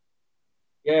skin.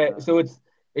 Yeah, so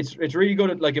it's really good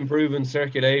at like improving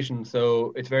circulation,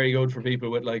 so it's very good for people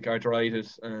with like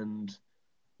arthritis and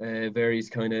various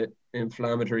kind of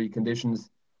inflammatory conditions.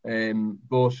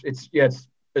 But it's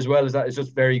as well as that, it's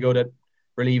just very good at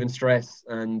relieving stress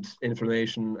and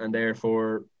inflammation, and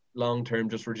therefore long term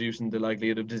just reducing the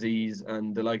likelihood of disease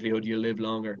and the likelihood you'll live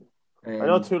longer. I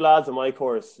know 2 lads in my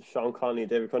course, Sean Conley and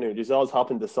David Cunningham. They always hop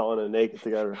into the sauna naked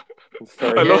together.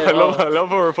 I love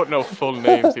how we're putting out full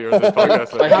names here on this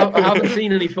podcast. I haven't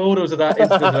seen any photos of that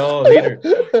incident at all either.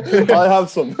 I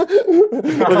have some. We're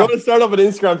going to start up an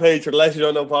Instagram page for the Less You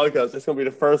Don't Know podcast. It's going to be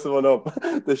the first one up.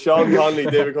 The Sean Conley,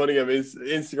 David Cunningham is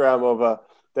Instagram of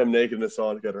them naked in the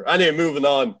sauna together. Anyway, moving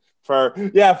on.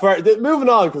 Moving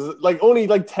on, because like only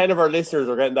like 10 of our listeners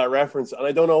are getting that reference, and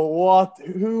I don't know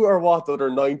who or what the other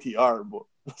 90 are, but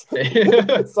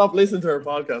stop listening to our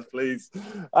podcast, please.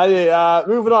 Anyway,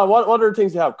 moving on. What other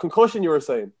things you have? Concussion, you were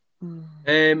saying.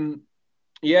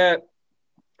 Yeah.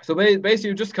 So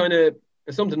basically, just kind of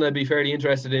something I'd be fairly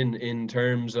interested in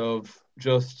terms of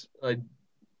just I'd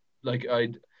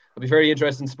be very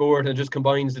interested in sport, and it just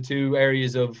combines the two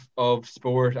areas of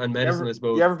sport and medicine, I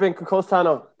suppose. You ever been concussed,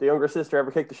 Tano? The younger sister ever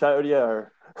kicked the shit out of you?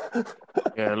 Or?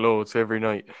 Yeah, loads every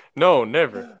night. No,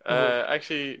 never.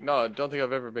 Actually, no, I don't think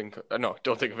I've ever been.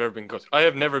 Don't think I've ever been concussed. I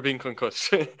have never been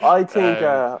concussed. I think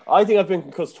I've been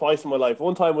concussed twice in my life.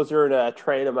 One time was during a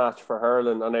training match for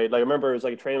hurling, and I remember it was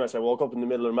like a training match. I woke up in the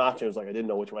middle of the match, and it was like I didn't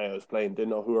know which way I was playing, didn't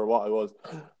know who or what I was.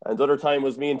 And the other time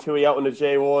was me and Tuohy out on the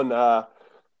J1.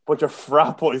 Bunch of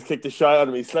frat boys kicked the shit out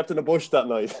of me. Slept in a bush that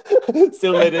night.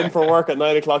 Still made in for work at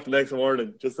 9 o'clock the next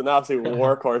morning. Just an absolute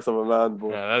workhorse of a man. But...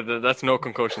 Yeah, that's no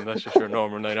concussion. That's just your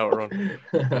normal night out run.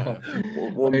 I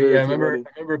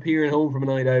remember peering home from a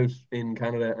night out in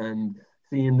Canada and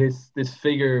seeing this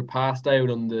figure passed out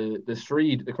on the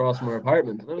street across from our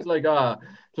apartment. And I was like,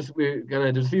 there's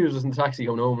a few of us in the taxi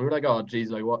coming home. And we were like, oh, geez,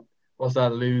 like what's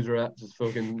that a loser at? Just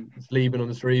fucking sleeping on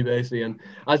the street, basically. And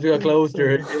as we got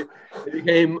closer, it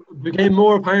became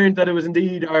more apparent that it was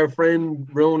indeed our friend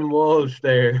Ronan Walsh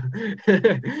there,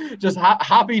 just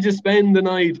happy to spend the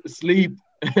night asleep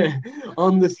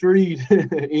on the street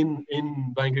in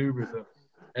Vancouver. So,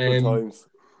 good times.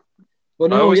 But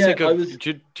no, I always think of.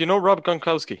 Do you know Rob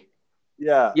Gronkowski?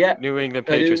 Yeah. New England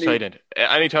Patriots tight end.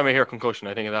 Anytime I hear concussion,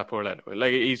 I think of that poor lad.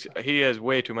 Like he has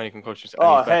way too many concussions.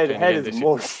 Head is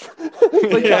mush.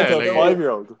 Like a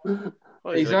 5-year-old.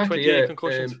 Exactly. Yeah.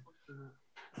 Concussions.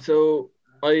 So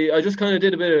I just kind of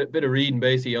did a bit of reading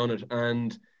basically on it,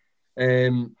 and I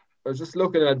was just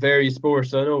looking at various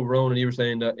sports. So I know Ronan, you were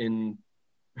saying that in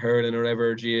hurling or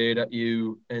whatever GA that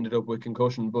you ended up with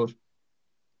concussion, but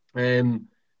I'm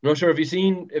not sure. Have you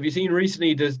seen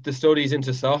recently the studies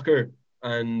into soccer?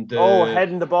 And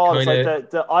heading the ball. It's like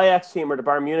the Ajax team or the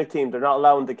Bayern Munich team. They're not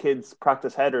allowing the kids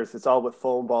practice headers. It's all with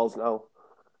foam balls now.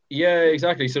 Yeah,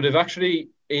 exactly. So they've actually,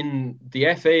 in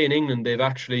the FA in England, they've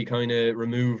actually kind of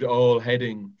removed all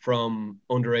heading from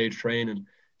underage training.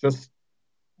 Just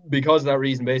because of that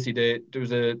reason, basically, there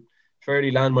was a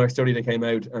fairly landmark study that came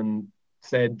out and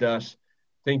said that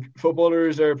I think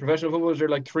professional footballers are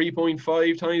like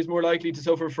 3.5 times more likely to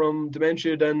suffer from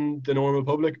dementia than the normal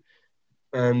public.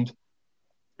 And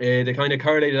they kind of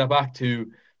correlated that back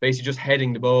to basically just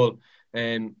heading the ball.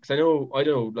 Because I don't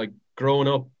know, like growing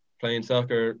up playing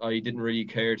soccer, I didn't really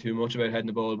care too much about heading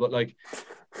the ball. But like,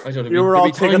 I don't know. You were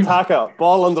all tiki-taka,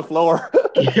 ball on the floor.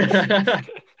 Yeah.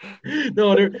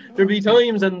 No, there'd be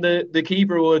times and the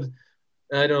keeper would,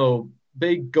 I don't know,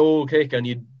 big goal kick and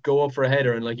you'd go up for a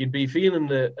header and like you'd be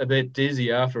feeling a bit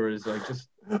dizzy afterwards, like just.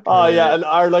 And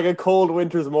like a cold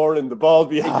winter's morning, the ball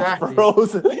be half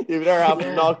frozen. You'd never have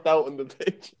knocked out on the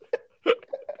pitch.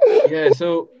 Yeah,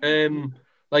 so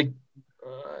I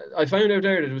found out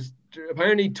there that it was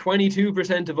apparently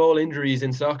 22% of all injuries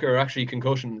in soccer are actually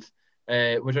concussions,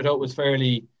 which I thought was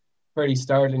fairly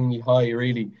startlingly high,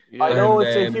 really. Yeah. I know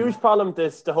it's a huge problem,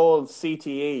 the whole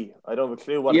CTE. I don't have a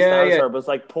clue what it stands for, but it's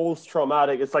like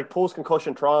post-traumatic. It's like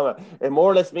post-concussion trauma. It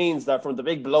more or less means that from the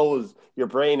big blows, your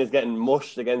brain is getting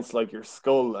mushed against like your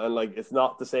skull, and like it's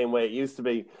not the same way it used to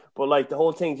be. But like the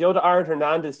whole thing, the Aaron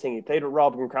Hernandez thing, he played with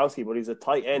Rob Gronkowski, but he's a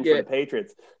tight end for the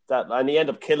Patriots. And he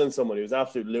ended up killing someone. He was an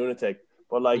absolute lunatic.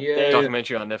 But like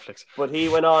documentary on Netflix. But he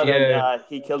went on and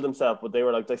he killed himself. But they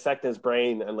were like dissecting his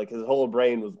brain, and like his whole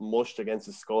brain was mushed against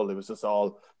his skull. It was just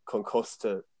all concussed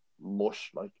to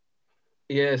mush. Like,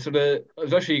 yeah. So I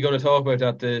was actually going to talk about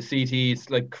that. The CT, it's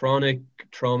like chronic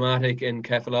traumatic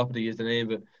encephalopathy is the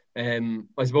name of it.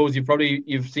 I suppose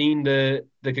you've seen the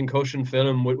concussion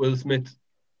film with Will Smith.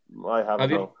 I haven't.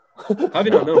 Have you? Have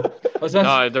you not? No.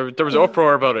 No, there was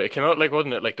uproar about it. It came out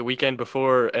wasn't it, like the weekend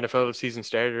before NFL season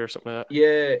started or something like that?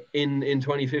 Yeah, in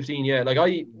 2015. Yeah, like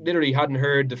I literally hadn't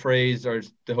heard the phrase or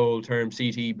the whole term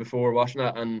CT before watching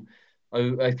that, and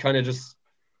I kind of just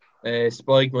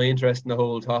spiked my interest in the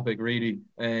whole topic, really.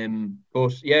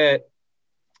 But yeah,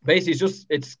 basically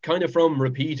it's kind of from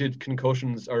repeated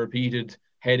concussions or repeated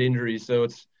head injuries. So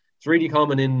it's really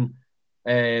common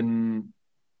in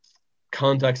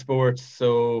contact sports,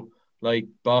 so like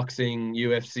boxing,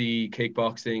 UFC,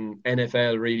 kickboxing,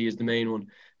 NFL really is the main one.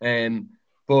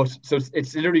 But so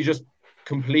it's literally just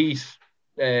complete.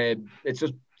 It's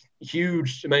just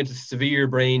huge amounts of severe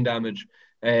brain damage.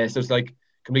 So it's like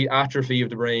complete atrophy of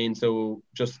the brain. So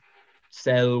just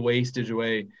cell wastage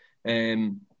away.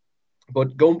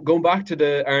 But going back to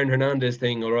the Aaron Hernandez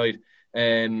thing, all right.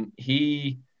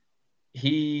 He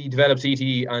developed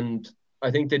CTE, and I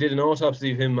think they did an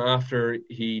autopsy of him after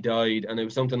he died, and it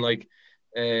was something like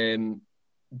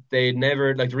they'd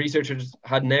never, like the researchers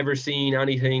had never seen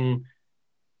anything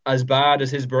as bad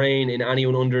as his brain in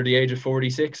anyone under the age of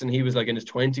 46, and he was like in his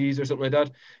 20s or something like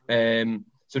that.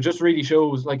 So just really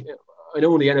shows, like, I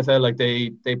know in the NFL, like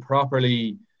they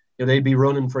properly, they'd be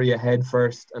running for you head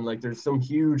first, and like there's some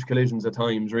huge collisions at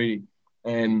times, really.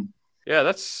 Yeah,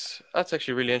 that's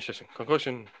actually really interesting.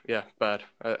 Concussion, yeah, bad.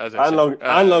 As I said.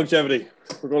 And longevity.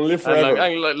 We're going to live forever.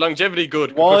 And longevity,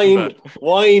 good.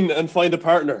 Wine, and find a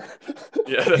partner.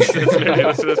 Yeah,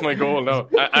 that's my goal now.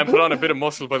 And put on a bit of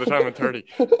muscle by the time I'm 30.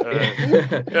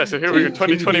 Yeah, so here we go,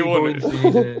 2021.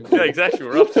 Yeah, exactly.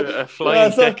 We're up to a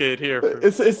flying decade here.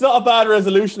 It's not a bad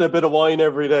resolution, a bit of wine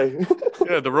every day.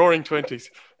 Yeah, the roaring 20s.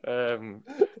 I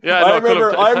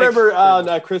remember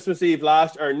on Christmas Eve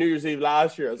New Year's Eve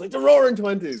last year, I was like, the roaring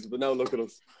 20s, but now look at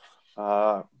us.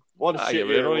 What a shit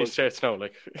year. It only starts now.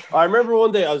 Like, I remember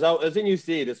one day I was in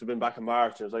UC, this would have been back in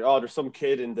March, and I was like, oh, there's some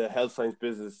kid in the health science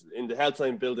business, in the health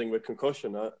science building with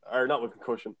concussion, or not with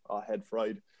concussion, head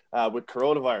fried, with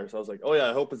coronavirus. I was like, oh yeah,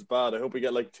 I hope it's bad. I hope we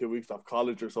get like 2 weeks off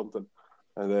college or something.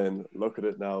 And then look at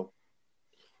it now.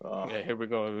 Yeah, here we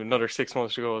go. Another 6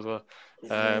 months to go as well.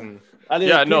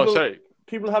 Sorry.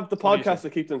 People have the podcast to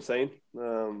keep them sane.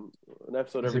 An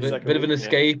episode every second. Bit of an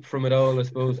escape from it all, I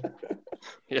suppose.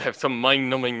 Yeah, have some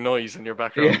mind-numbing noise in your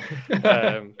background.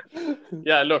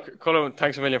 Yeah, look, Colm,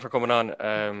 thanks a million for coming on.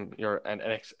 You're an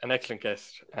excellent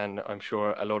guest, and I'm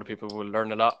sure a lot of people will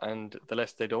learn a lot, and the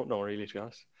less they don't know, really, to be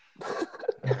honest.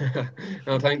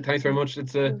 No, thanks very much.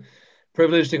 It's a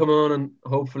privilege to come on, and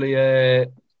hopefully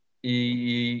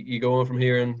you go on from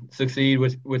here and succeed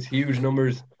with huge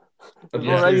numbers. We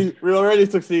already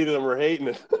succeeded and we're hating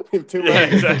it. We have too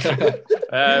many. Exactly.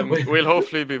 We'll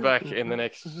hopefully be back in the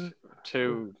next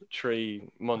 2-3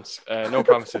 months. No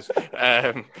promises.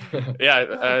 Hashtag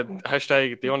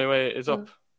the only way is up.